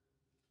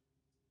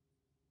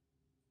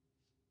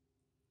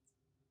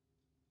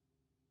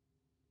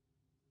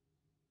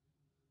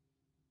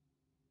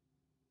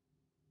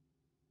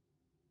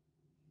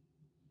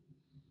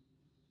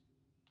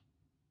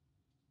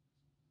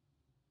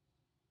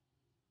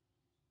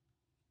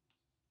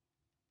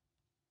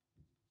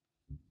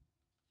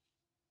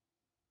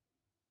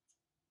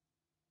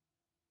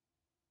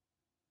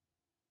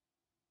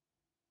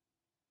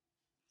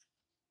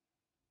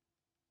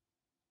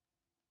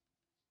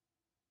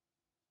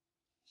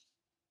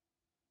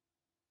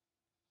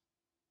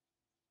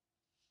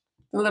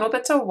 The little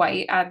bits of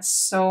white adds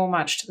so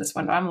much to this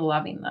window. I'm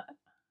loving that.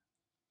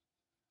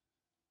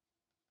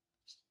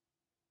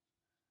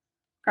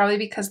 Probably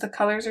because the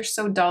colors are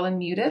so dull and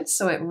muted,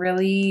 so it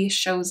really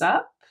shows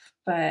up,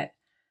 but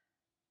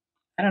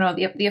I don't know,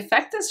 the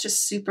effect is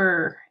just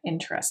super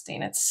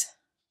interesting. It's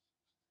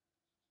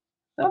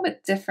a little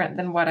bit different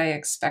than what I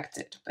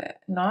expected, but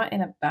not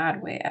in a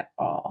bad way at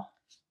all.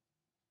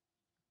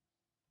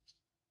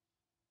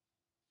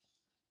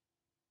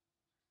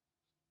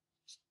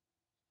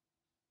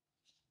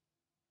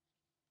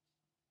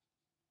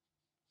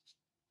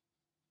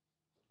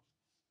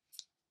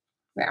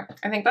 There,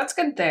 I think that's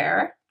good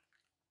there.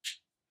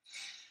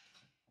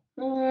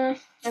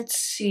 Let's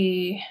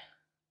see.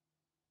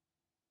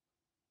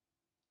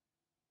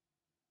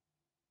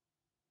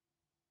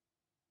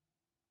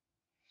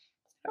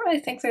 I don't really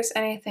think there's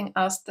anything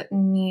else that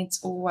needs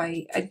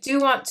white. I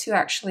do want to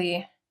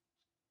actually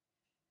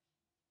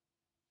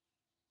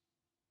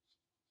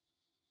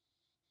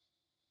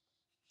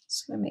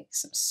Just gonna make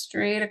some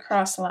straight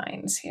across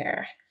lines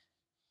here.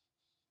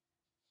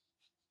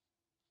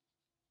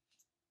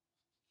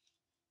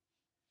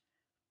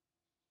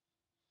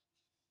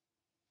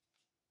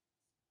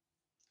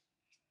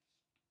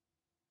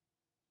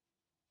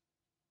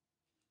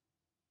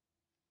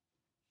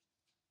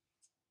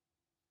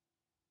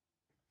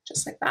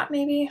 Just like that,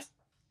 maybe.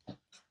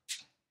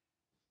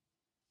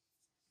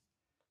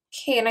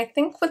 Okay, and I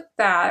think with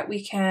that,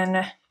 we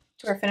can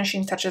do our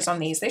finishing touches on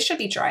these. They should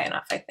be dry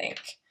enough, I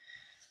think.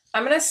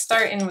 I'm gonna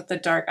start in with the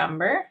dark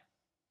umber.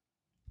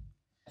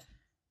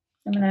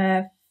 I'm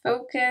gonna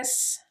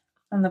focus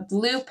on the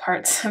blue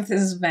parts of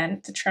this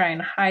vent to try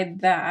and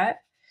hide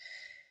that.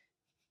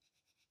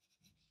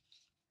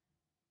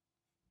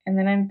 And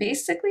then I'm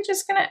basically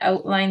just gonna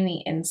outline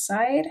the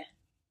inside.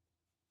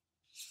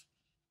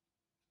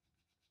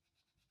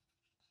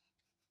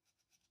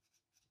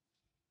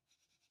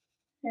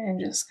 And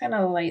just kind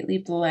of lightly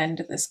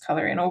blend this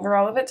color in over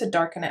all of it to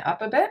darken it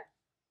up a bit.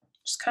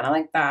 Just kind of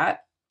like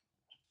that.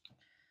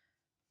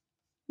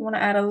 I want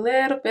to add a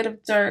little bit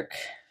of dark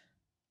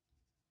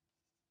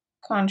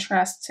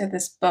contrast to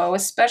this bow,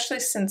 especially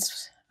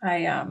since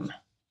I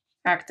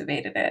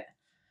activated it.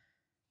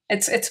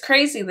 It's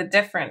crazy the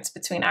difference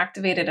between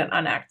activated and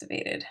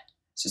unactivated.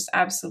 It's just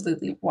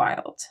absolutely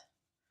wild.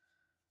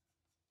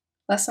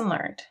 Lesson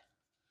learned.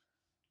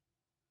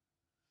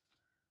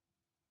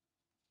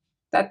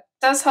 That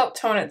does help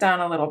tone it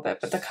down a little bit,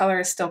 but the color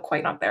is still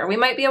quite not there. We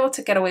might be able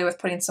to get away with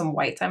putting some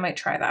white. I might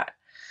try that.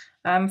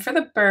 For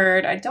the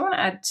bird, I don't want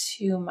to add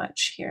too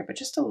much here, but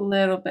just a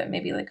little bit,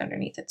 maybe like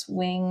underneath its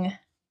wing.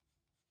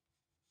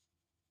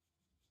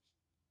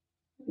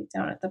 Maybe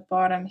down at the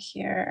bottom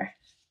here.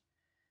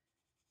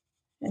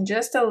 And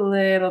just a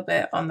little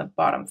bit on the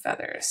bottom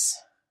feathers.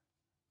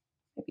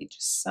 Maybe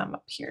just some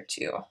up here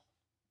too.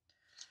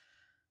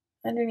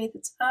 Underneath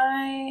its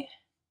eye.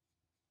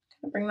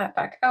 Bring that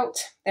back out.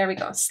 There we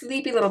go.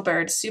 Sleepy little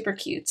bird, super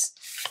cute.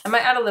 I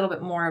might add a little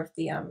bit more of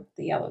the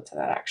yellow to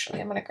that actually.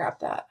 I'm gonna grab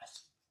that.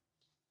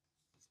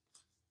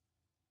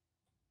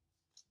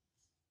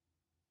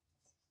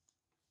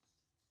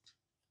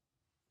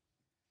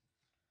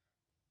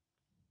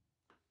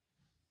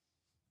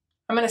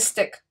 I'm gonna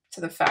stick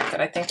to the fact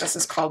that I think this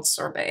is called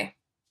sorbet. It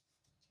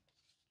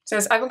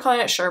says I've been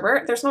calling it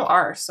sherbet. There's no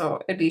R,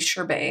 so it'd be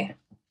sherbet.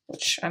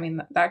 Which, I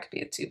mean, that could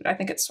be it too, but I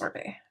think it's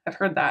sorbet. I've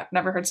heard that.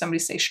 Never heard somebody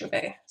say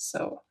sherbet.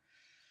 So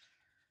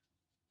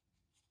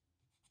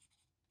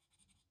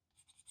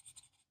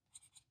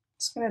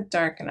just going to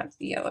darken up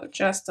the yellow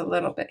just a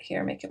little bit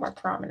here, make it more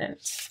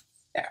prominent.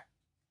 There.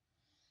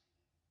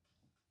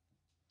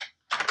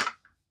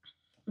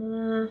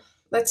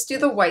 Let's do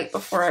the white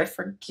before I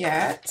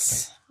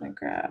forget. I'm going to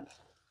grab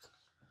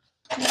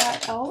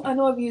that out. I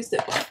know I've used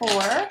it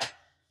before.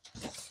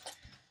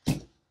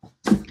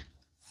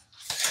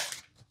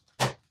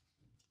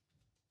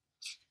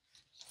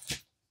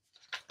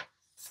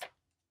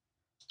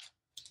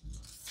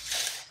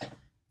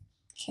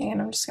 Okay,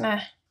 and I'm just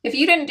gonna, if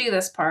you didn't do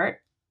this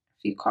part,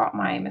 if you caught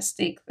my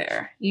mistake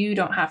there, you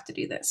don't have to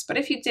do this. But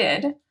if you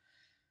did,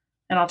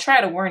 and I'll try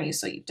to warn you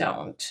so you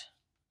don't.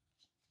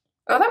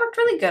 Oh, that worked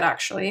really good,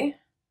 actually.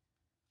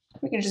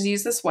 We can just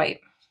use this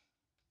white.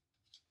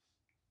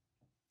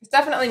 It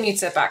definitely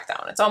mutes it back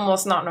down. It's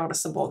almost not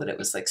noticeable that it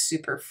was like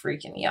super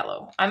freaking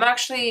yellow. I'm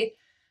actually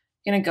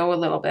gonna go a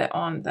little bit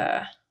on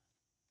the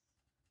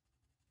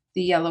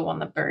yellow on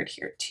the bird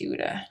here too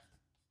to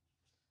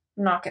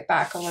knock it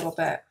back a little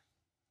bit.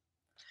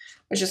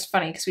 Which is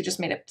funny because we just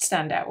made it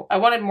stand out. I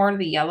wanted more of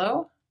the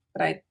yellow,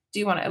 but I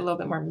do want it a little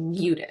bit more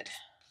muted.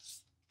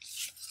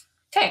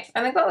 Okay,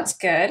 I think that looks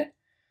good.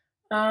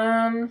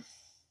 I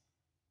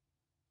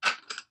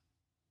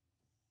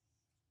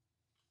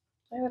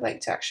would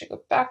like to actually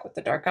go back with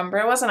the dark umber.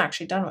 I wasn't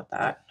actually done with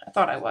that. I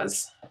thought I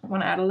was. I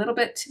want to add a little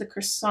bit to the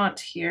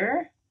croissant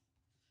here.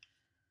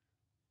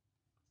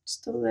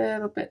 Just a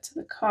little bit to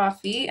the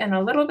coffee and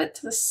a little bit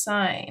to the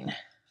sign.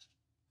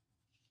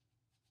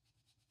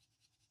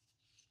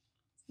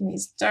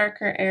 These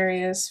darker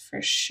areas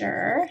for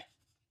sure.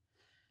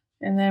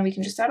 And then we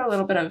can just add a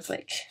little bit of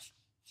like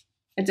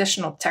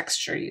additional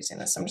texture using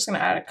this. I'm just going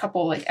to add a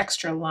couple like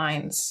extra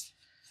lines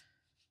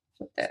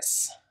with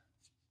this.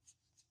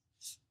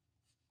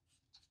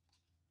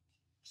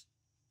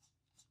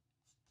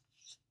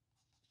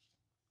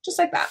 Just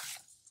like that.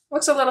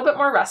 Looks a little bit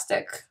more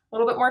rustic, a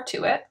little bit more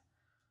to it.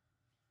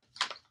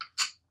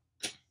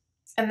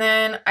 And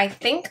then I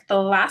think the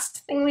last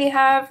thing we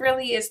have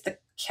really is the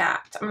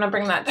cat. I'm gonna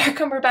bring that dark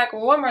umber back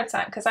one more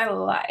time because I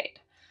lied.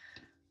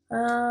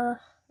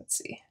 Let's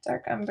see,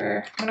 dark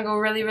umber. I'm gonna go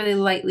really, really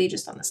lightly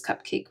just on this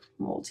cupcake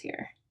mold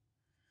here.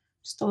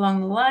 Just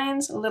along the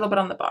lines, a little bit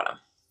on the bottom.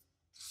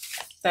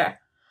 There.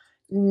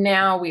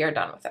 Now we are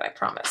done with it, I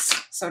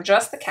promise. So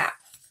just the cap.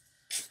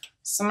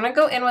 So I'm gonna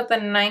go in with a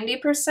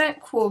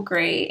 90% cool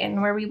gray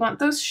in where we want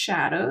those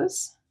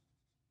shadows.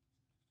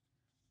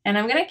 And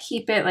I'm gonna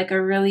keep it like a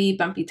really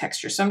bumpy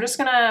texture. So I'm just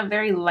gonna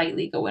very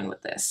lightly go in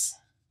with this.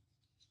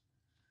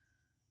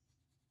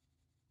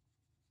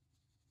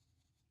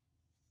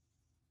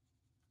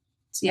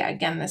 So yeah,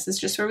 again, this is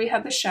just where we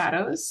have the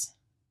shadows.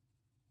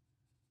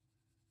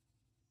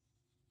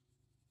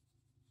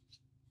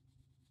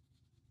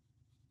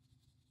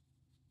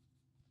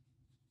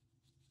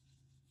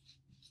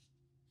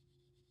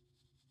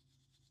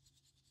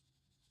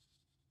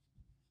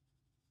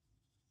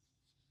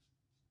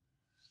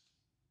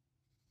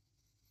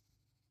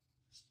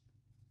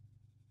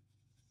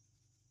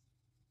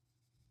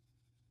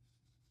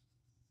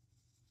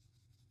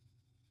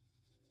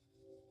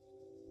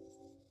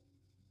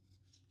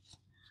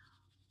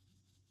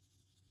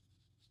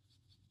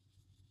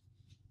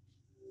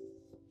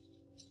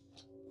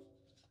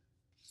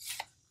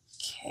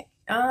 Okay,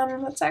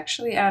 let's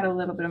actually add a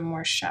little bit of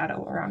more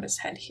shadow around his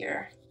head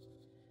here.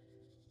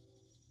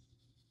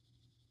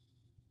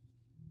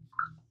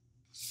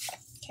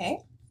 Okay.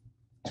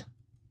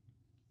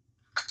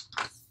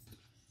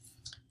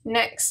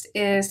 Next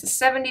is the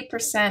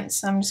 70%,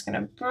 so I'm just going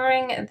to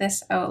bring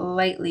this out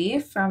lightly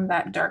from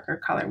that darker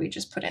color we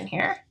just put in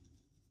here.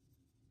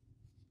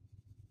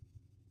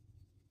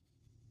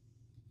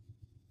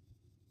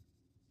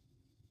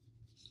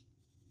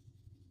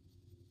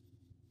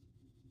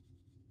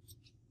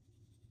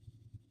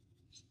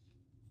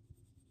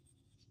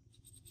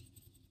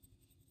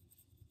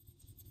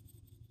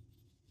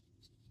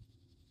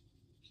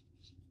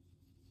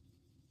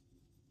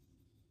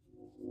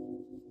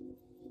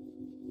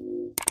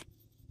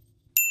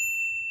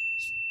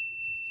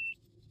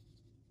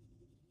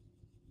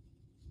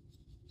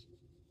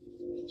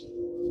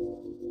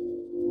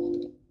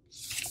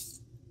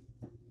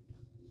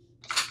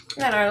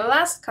 And then our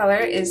last color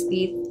is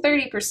the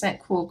 30%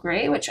 cool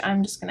gray, which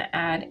I'm just going to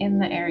add in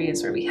the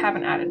areas where we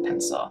haven't added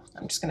pencil.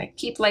 I'm just going to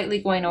keep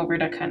lightly going over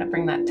to kind of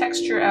bring that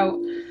texture out.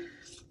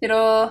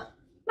 It'll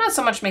not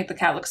so much make the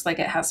cat look like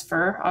it has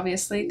fur,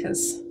 obviously,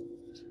 because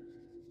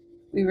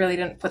we really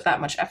didn't put that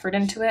much effort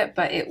into it,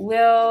 but it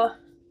will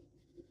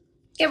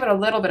give it a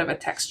little bit of a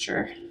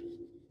texture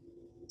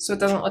so it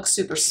doesn't look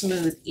super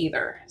smooth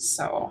either.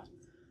 So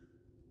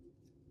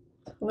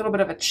a little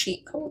bit of a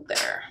cheat code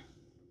there.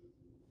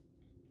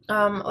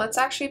 Let's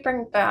actually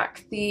bring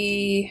back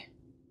the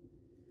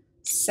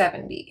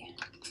 70.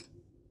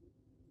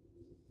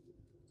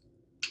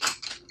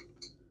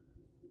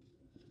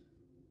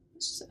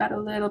 Let's just add a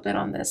little bit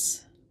on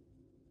this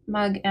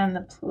mug and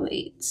the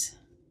plate.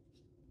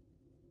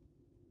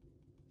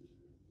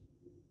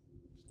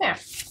 There.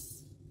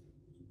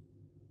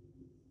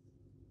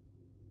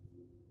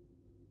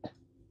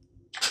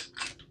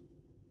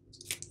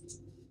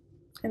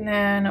 And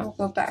then we'll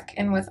go back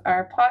in with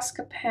our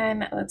Posca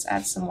pen. Let's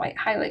add some white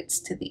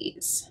highlights to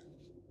these.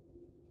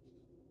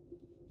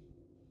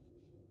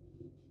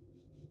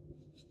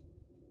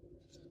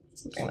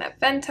 Bring that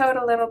vent out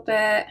a little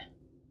bit.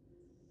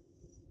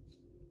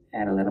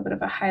 Add a little bit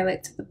of a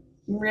highlight to the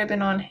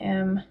ribbon on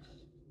him.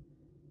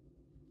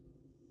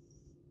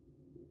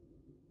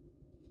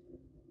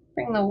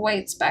 Bring the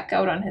whites back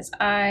out on his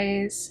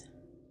eyes.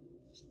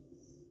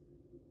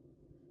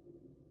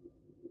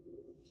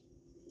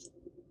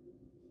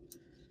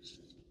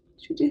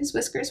 Should we do his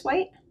whiskers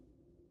white?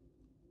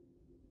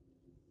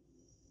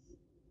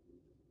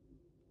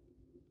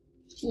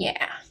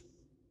 Yeah.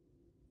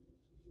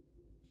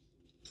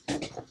 They're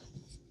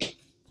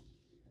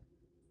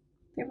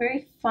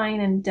very fine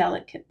and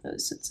delicate though,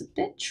 so it's a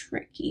bit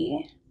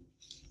tricky.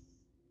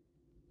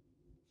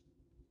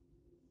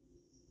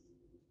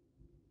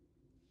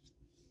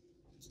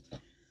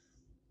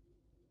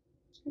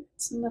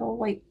 Some little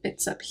white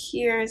bits up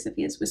here as if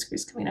he has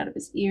whiskers coming out of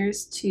his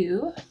ears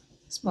too,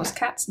 as most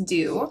cats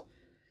do.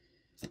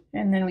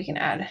 And then we can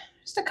add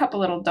just a couple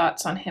little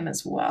dots on him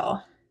as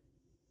well.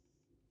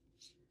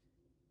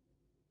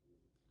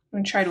 I'm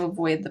going to try to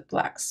avoid the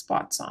black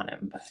spots on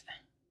him, but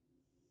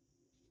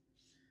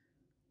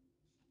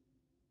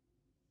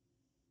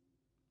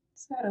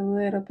let's add a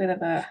little bit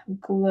of a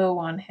glow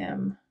on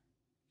him.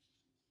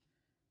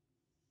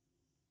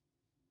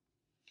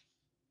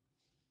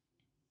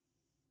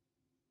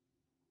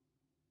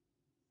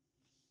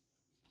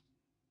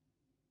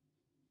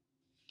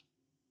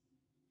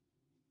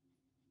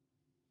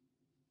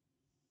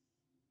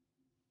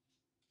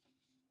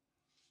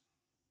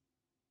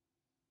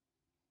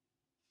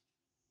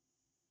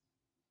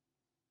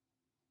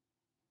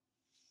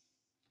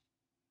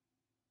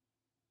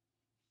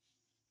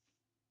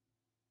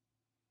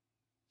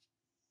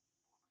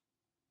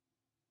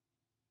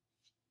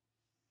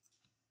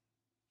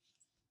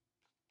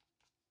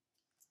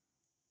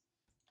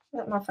 I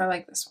don't know if I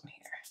like this one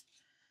here.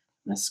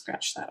 I'm going to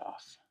scratch that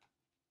off.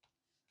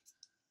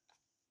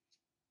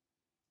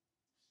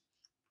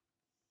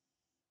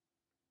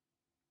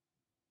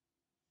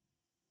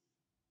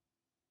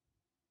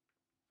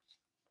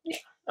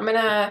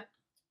 Yeah,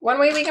 one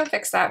way we can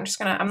fix that,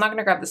 I'm not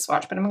gonna grab the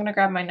swatch, but I'm gonna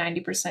grab my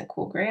 90%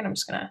 cool gray and I'm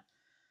just gonna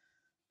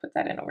put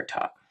that in over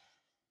top.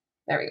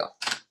 There we go.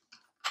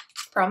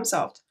 Problem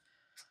solved.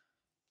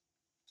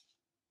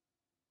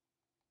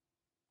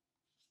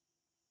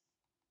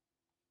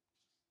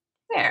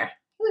 There,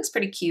 he looks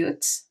pretty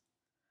cute.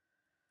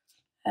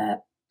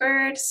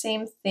 Bird,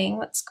 same thing.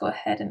 Let's go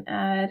ahead and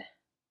add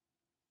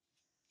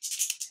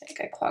I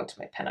think I clogged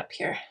my pen up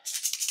here.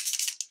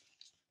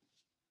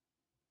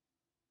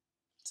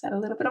 Let's add a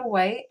little bit of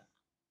white.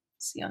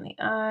 See on the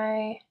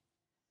eye,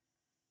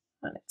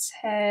 on its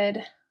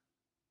head.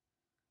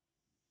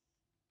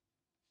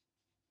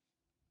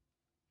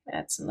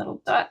 Add some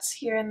little dots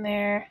here and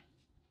there.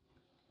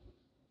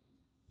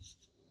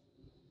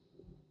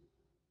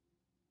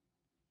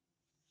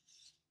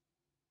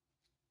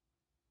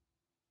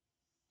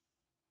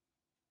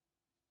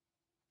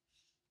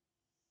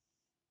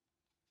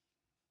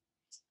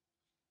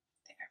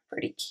 They're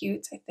pretty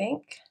cute, I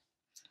think.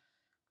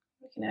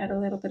 We can add a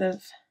little bit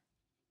of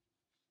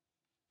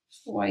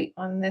white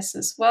on this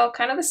as well,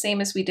 kind of the same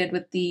as we did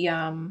with the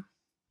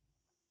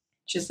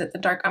just the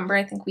dark umber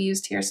I think we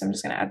used here. So I'm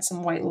just going to add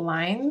some white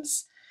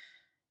lines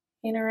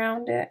in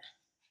around it.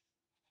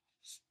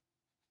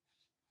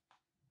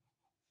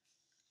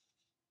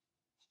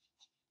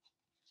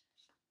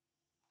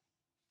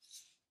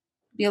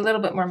 Be a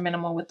little bit more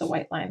minimal with the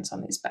white lines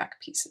on these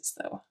back pieces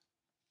though.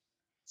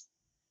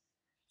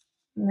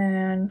 And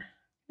then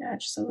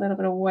just a little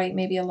bit of white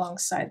maybe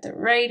alongside the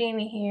writing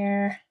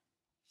here.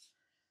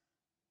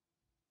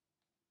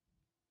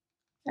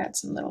 Add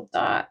some little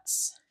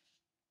dots.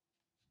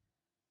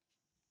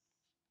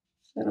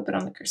 A little bit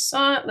on the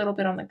croissant, a little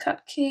bit on the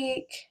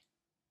cupcake.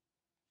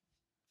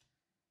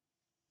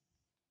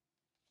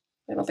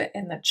 A little bit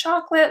in the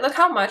chocolate. Look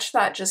how much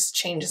that just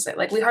changes it.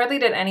 Like we hardly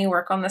did any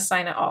work on the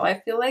sign at all, I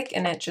feel like,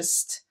 and it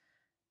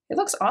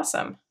looks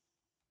awesome.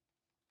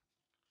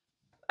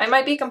 I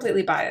might be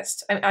completely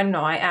biased. I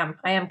know I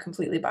am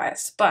completely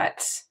biased,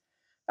 but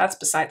that's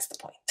besides the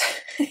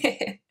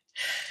point.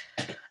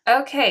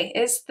 Okay,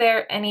 is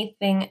there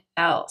anything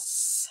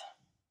else?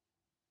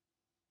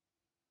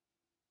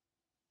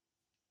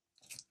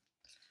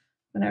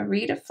 I'm going to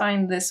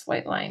redefine this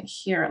white line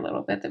here a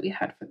little bit that we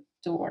had for the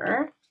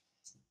door.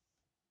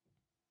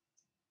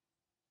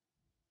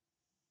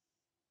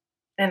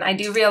 And I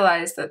do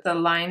realize that the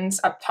lines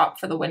up top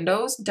for the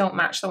windows don't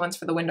match the ones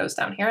for the windows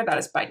down here. That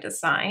is by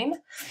design.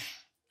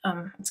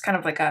 It's kind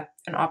of like an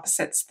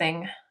opposites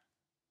thing.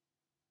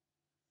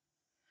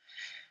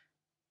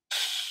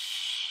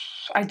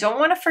 I don't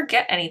want to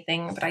forget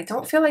anything, but I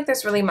don't feel like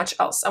there's really much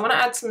else. I want to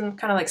add some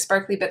kind of like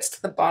sparkly bits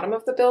to the bottom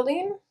of the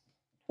building.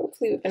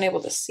 Hopefully we've been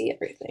able to see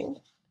everything.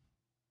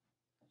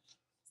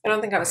 I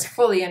don't think I was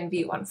fully in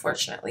view,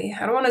 unfortunately.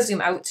 I don't want to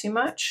zoom out too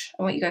much.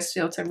 I want you guys to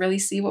be able to really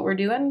see what we're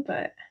doing,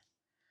 but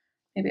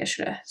maybe I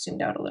should have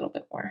zoomed out a little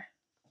bit more.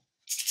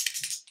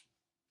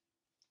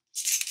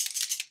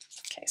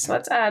 Okay, so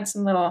let's add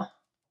some little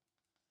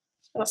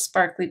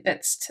sparkly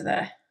bits to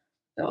the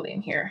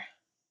building here.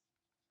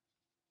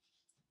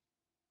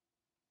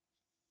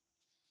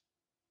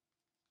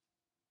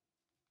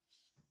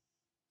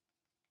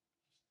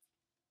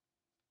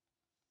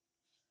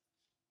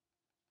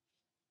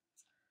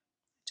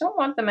 Don't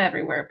want them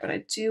everywhere, but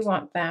I do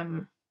want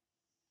them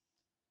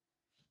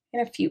in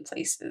a few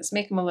places.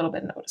 Make them a little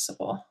bit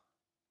noticeable.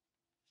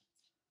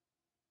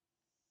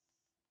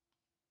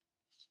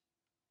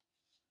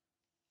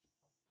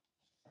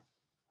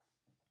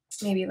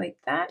 Maybe like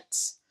that.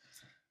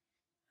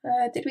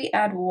 Did we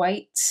add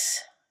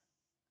white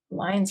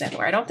lines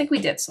anywhere? I don't think we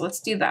did, so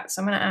let's do that.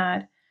 So I'm going to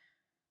add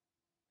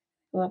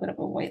a little bit of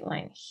a white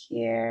line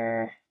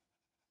here.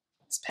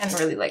 This pen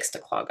really likes to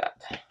clog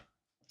up.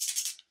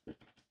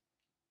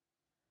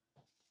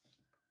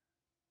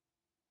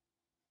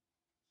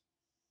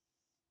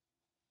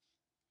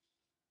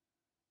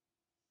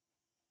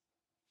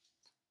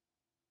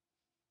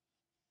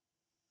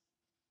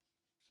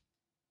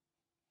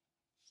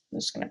 I'm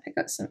just going to pick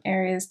out some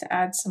areas to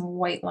add some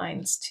white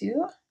lines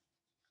to.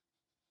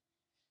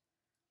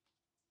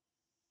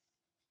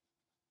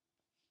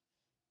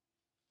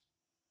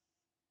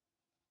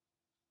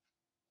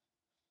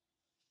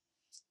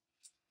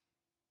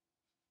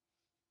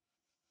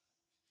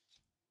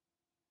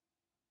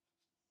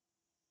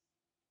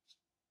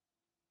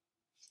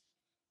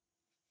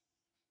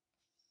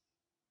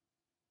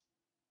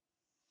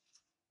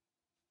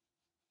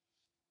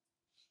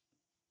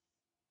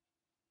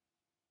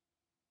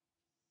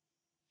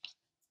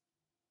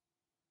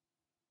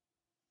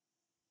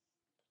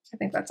 I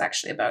think that's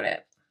actually about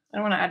it. I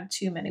don't want to add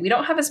too many. We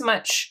don't have as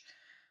much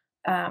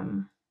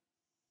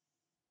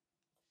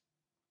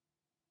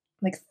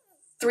like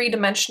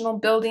three-dimensional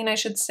building, I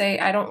should say.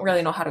 I don't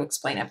really know how to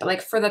explain it, but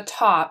like for the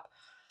top,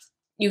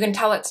 you can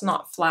tell it's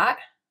not flat.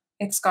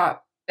 It's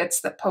got bits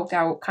that poke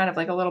out, kind of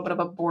like a little bit of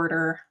a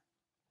border.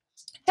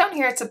 Down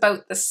here, it's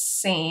about the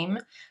same,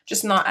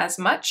 just not as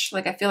much.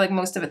 Like I feel like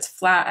most of it's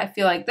flat. I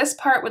feel like this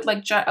part would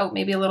like jut out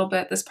maybe a little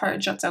bit. This part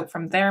juts out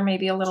from there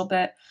maybe a little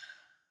bit.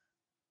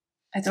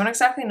 I don't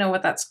exactly know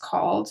what that's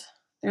called.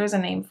 There is a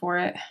name for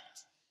it,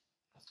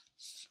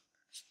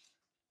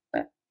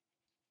 but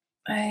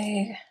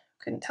I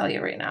couldn't tell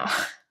you right now,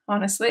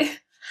 honestly.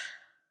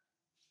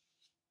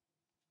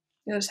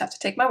 You'll just have to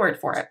take my word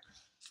for it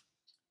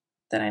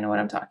that I know what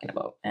I'm talking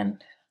about,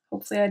 and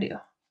hopefully I do.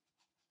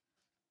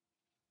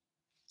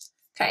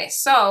 Okay,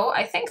 so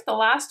I think the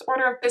last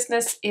order of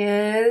business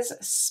is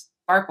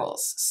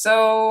sparkles.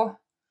 So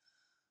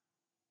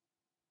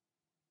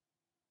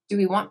do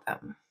we want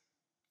them?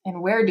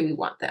 And where do we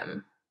want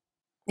them?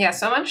 Yeah,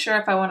 so I'm unsure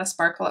if I want to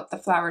sparkle up the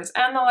flowers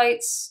and the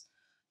lights,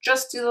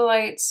 just do the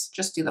lights,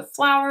 just do the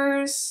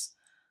flowers.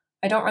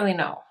 I don't really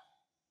know.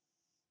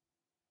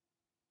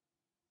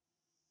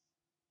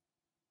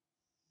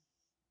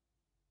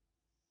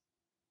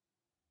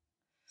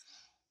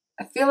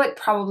 I feel like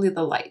probably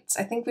the lights.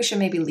 I think we should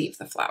maybe leave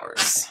the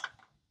flowers.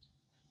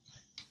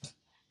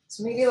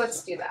 So maybe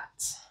let's do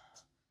that.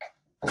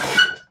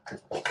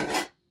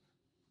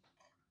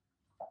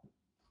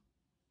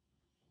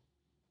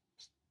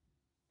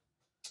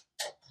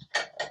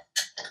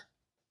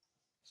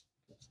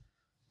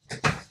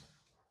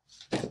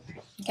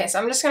 Okay, so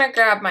I'm just gonna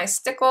grab my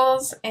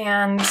stickles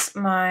and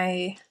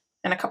a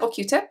couple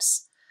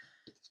Q-tips.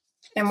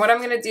 And what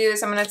I'm gonna do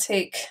is I'm gonna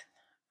take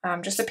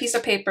just a piece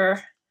of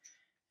paper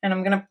and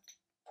I'm gonna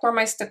pour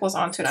my stickles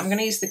onto it. I'm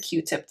gonna use the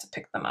Q-tip to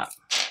pick them up.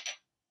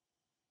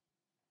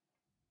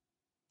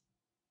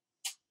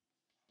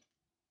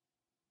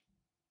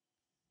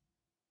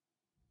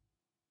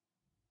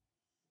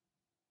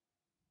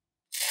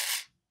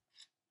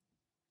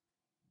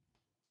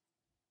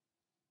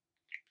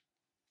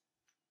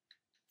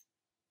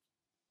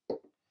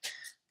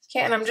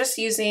 Okay, and I'm just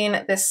using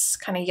this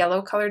kind of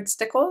yellow colored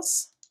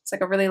stickles. It's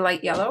like a really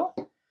light yellow.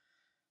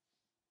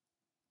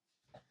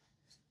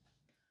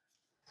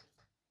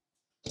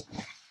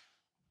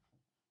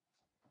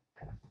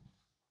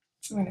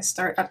 I'm going to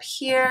start up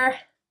here.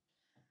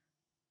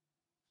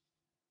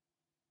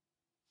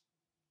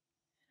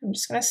 I'm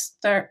just going to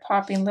start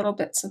popping little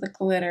bits of the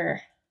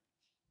glitter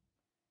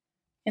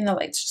in the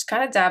lights, just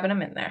kind of dabbing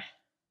them in there.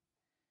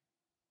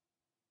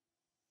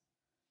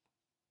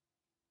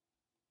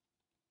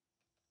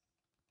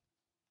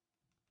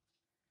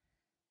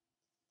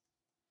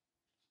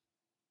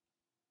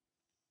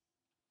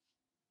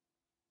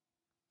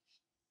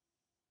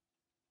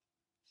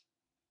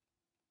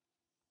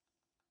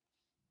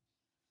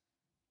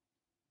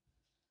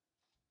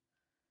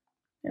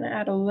 I'm going to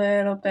add a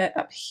little bit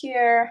up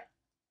here.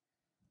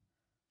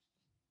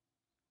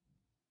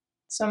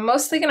 So I'm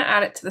mostly going to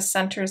add it to the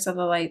centers of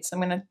the lights. I'm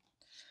going to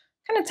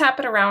kind of tap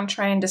it around,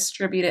 try and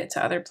distribute it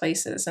to other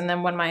places. And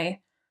then when my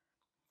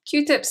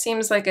Q-tip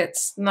seems like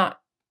it's not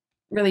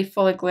really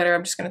full of glitter,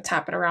 I'm just going to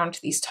tap it around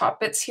to these top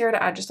bits here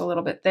to add just a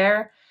little bit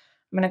there.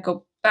 I'm going to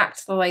go back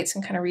to the lights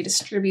and kind of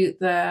redistribute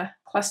the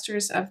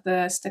clusters of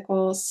the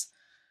stickles.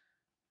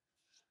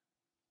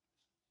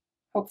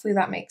 Hopefully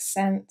that makes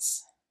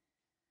sense.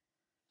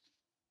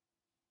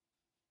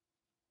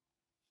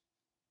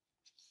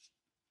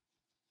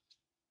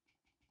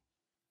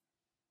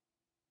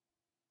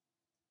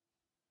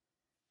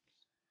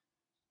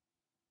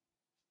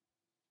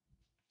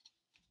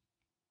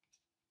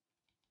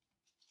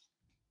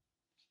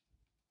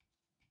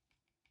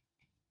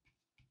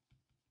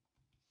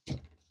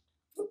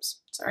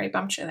 Oops, sorry,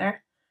 bumped you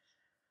there.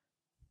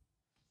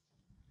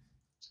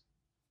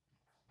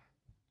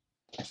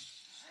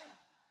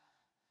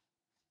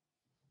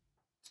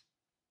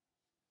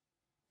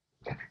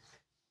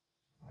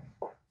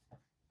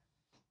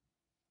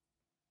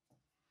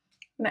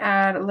 I'm gonna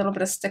add a little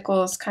bit of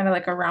stickles kind of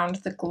like around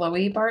the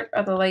glowy part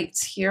of the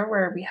lights here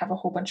where we have a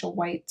whole bunch of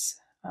white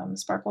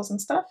sparkles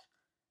and stuff.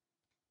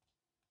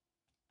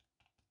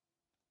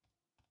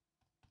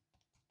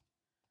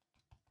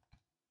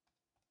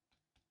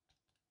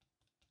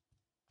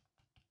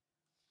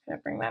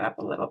 Gonna bring that up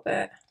a little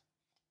bit.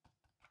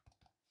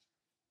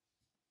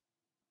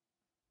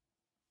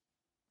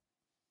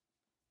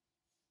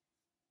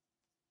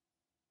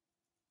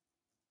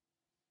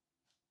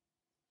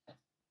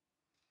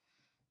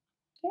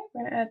 Okay,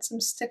 we're gonna add some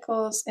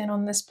stickles in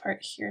on this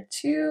part here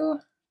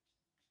too.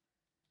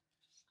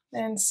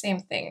 And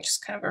same thing,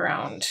 just kind of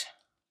around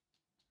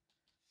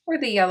where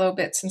the yellow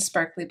bits and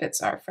sparkly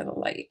bits are for the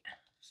light.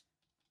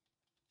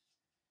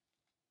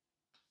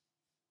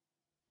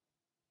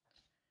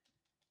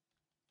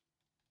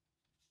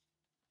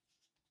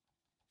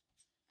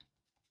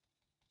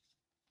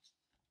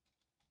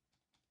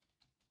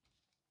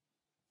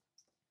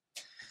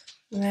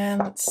 And then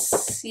let's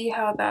see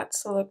how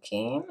that's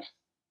looking.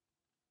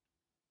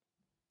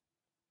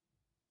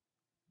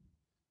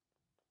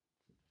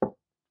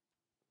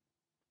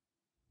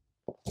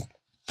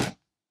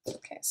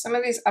 Okay, some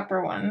of these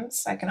upper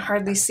ones I can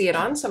hardly see it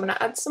on, so I'm gonna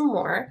add some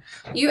more.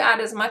 You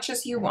add as much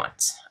as you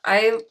want.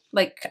 I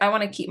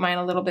want to keep mine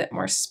a little bit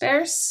more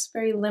sparse,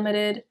 very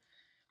limited.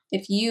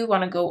 If you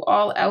want to go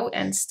all out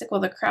and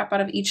stickle the crap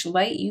out of each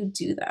light, you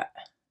do that.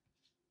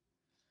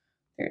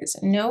 There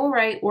is no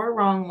right or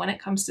wrong when it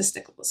comes to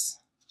stickles.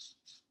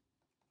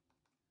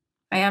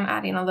 I am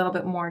adding a little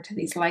bit more to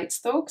these lights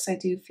though, because I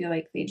do feel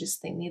like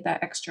they need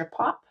that extra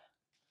pop.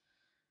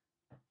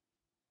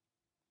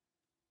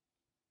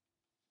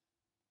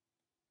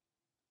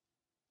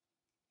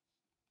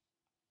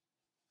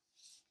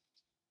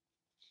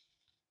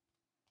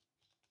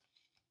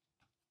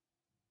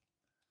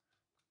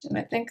 And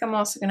I think I'm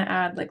also going to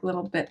add like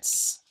little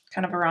bits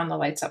kind of around the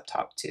lights up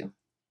top too.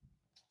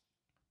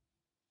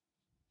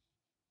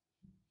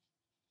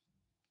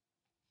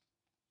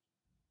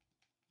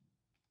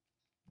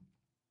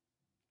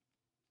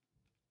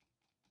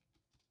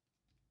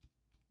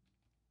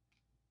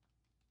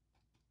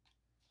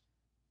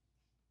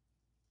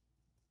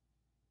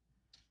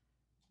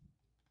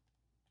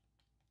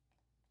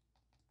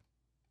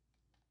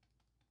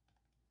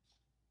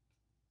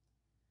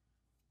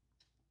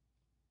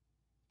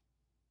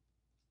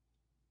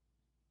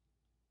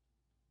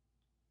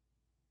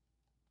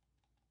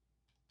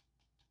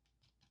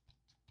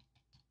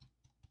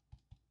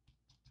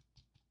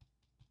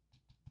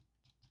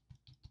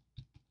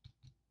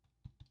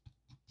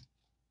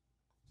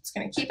 Just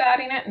gonna keep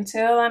adding it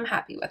until I'm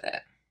happy with it.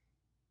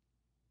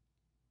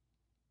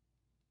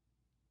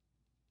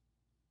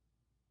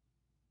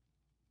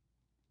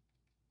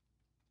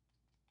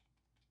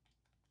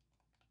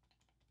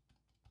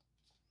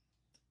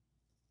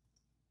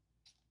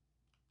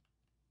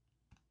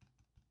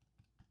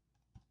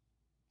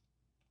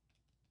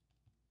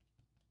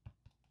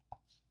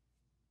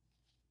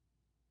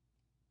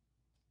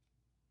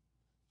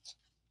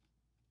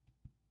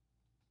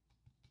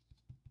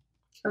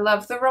 I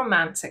love the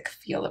romantic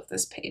feel of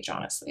this page,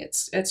 honestly.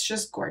 It's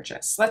just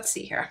gorgeous. Let's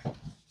see here.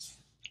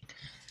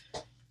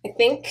 I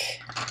think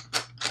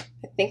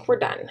we're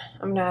done.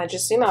 I'm gonna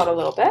just zoom out a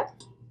little bit.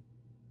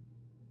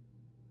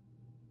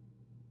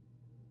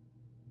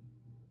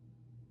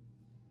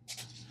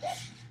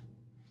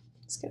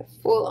 Let's get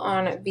a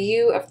full-on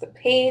view of the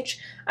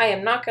page. I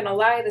am not gonna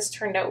lie, this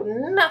turned out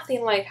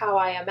nothing like how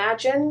I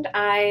imagined.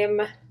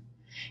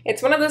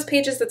 It's one of those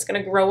pages that's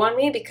going to grow on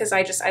me because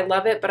I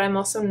love it, but I'm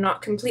also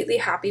not completely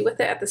happy with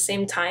it at the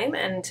same time.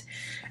 And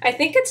I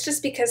think it's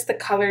just because the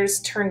colors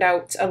turned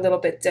out a little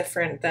bit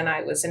different than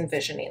I was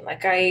envisioning.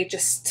 Like I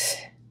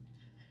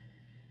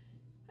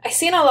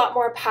seen a lot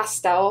more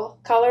pastel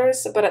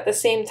colors, but at the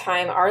same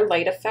time, our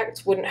light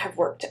effect wouldn't have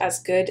worked as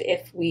good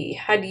if we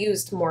had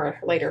used more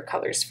lighter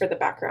colors for the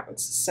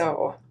backgrounds.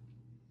 So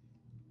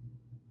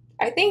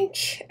I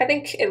think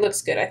it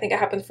looks good. I think it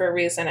happened for a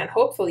reason, and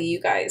hopefully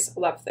you guys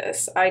love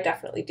this. I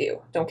definitely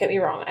do. Don't get me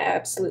wrong. I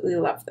absolutely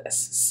love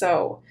this.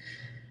 So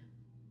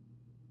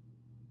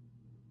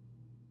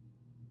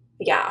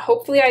yeah,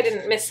 hopefully I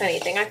didn't miss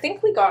anything. I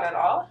think we got it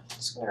all.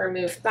 Just gonna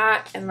remove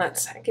that and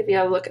let's give you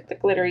a look at the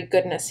glittery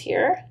goodness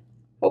here,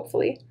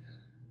 hopefully.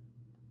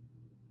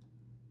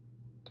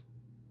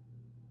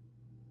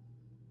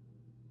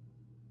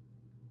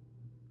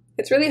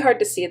 It's really hard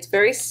to see. It's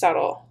very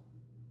subtle.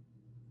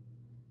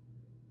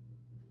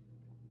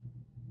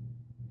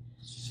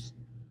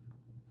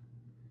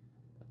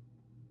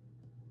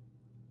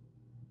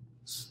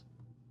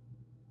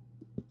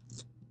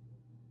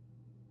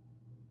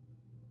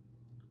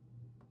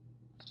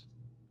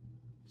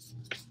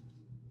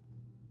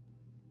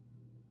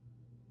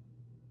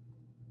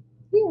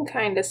 You can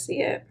kind of see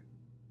it.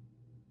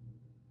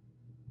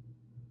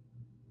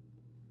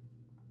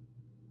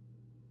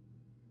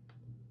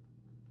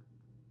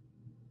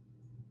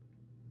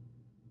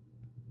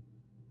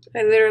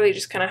 I literally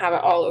just kind of have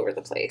it all over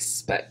the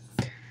place, but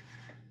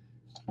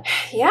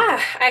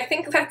yeah, I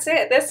think that's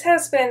it. This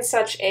has been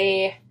such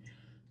a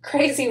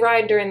crazy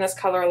ride during this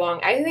color along.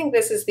 I think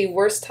this is the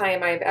worst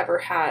time I've ever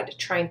had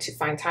trying to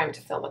find time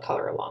to film a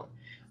color along.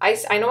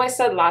 I know I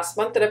said last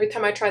month that every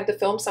time I tried to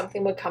film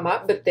something would come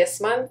up, but this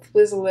month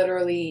was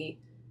literally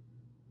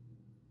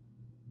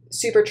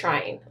super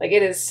trying. Like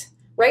it is,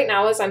 right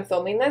now as I'm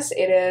filming this,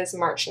 it is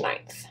March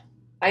 9th.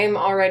 I am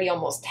already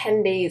almost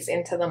 10 days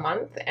into the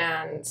month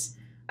and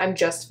I'm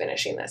just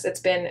finishing this.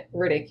 It's been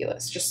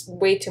ridiculous, just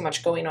way too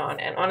much going on.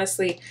 And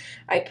honestly,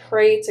 I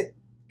pray to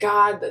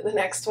God that the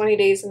next 20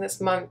 days in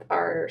this month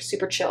are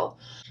super chill.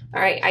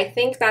 All right, I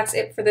think that's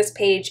it for this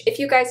page. If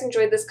you guys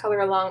enjoyed this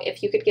color along,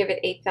 if you could give it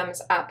a thumbs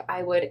up,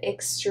 I would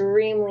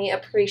extremely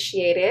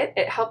appreciate it.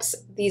 It helps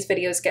these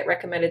videos get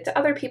recommended to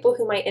other people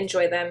who might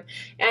enjoy them,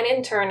 and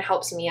in turn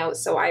helps me out,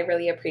 so I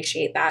really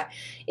appreciate that.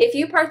 If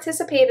you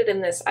participated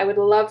in this, I would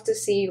love to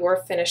see your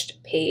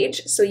finished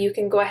page, so you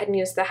can go ahead and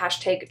use the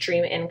hashtag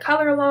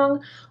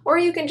 #DreamInColorAlong, or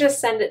you can just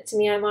send it to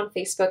me. I'm on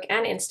Facebook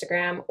and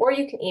Instagram, or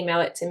you can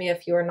email it to me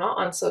if you are not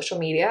on social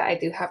media. I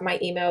do have my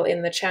email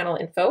in the channel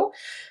info.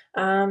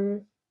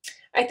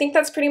 I think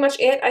that's pretty much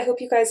it. I hope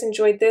you guys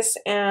enjoyed this,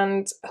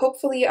 and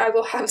hopefully I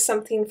will have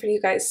something for you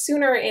guys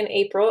sooner in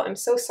April. I'm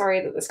so sorry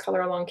that this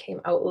color along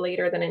came out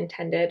later than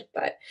intended,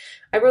 but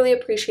I really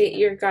appreciate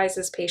your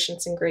guys'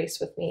 patience and grace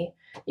with me.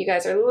 You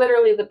guys are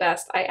literally the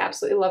best. I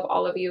absolutely love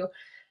all of you,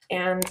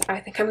 and I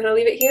think I'm gonna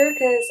leave it here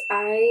because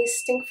I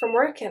stink from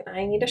work and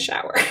I need a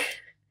shower.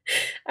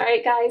 All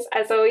right, guys,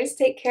 as always,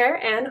 take care,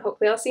 and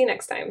hopefully I'll see you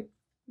next time.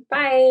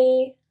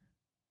 Bye!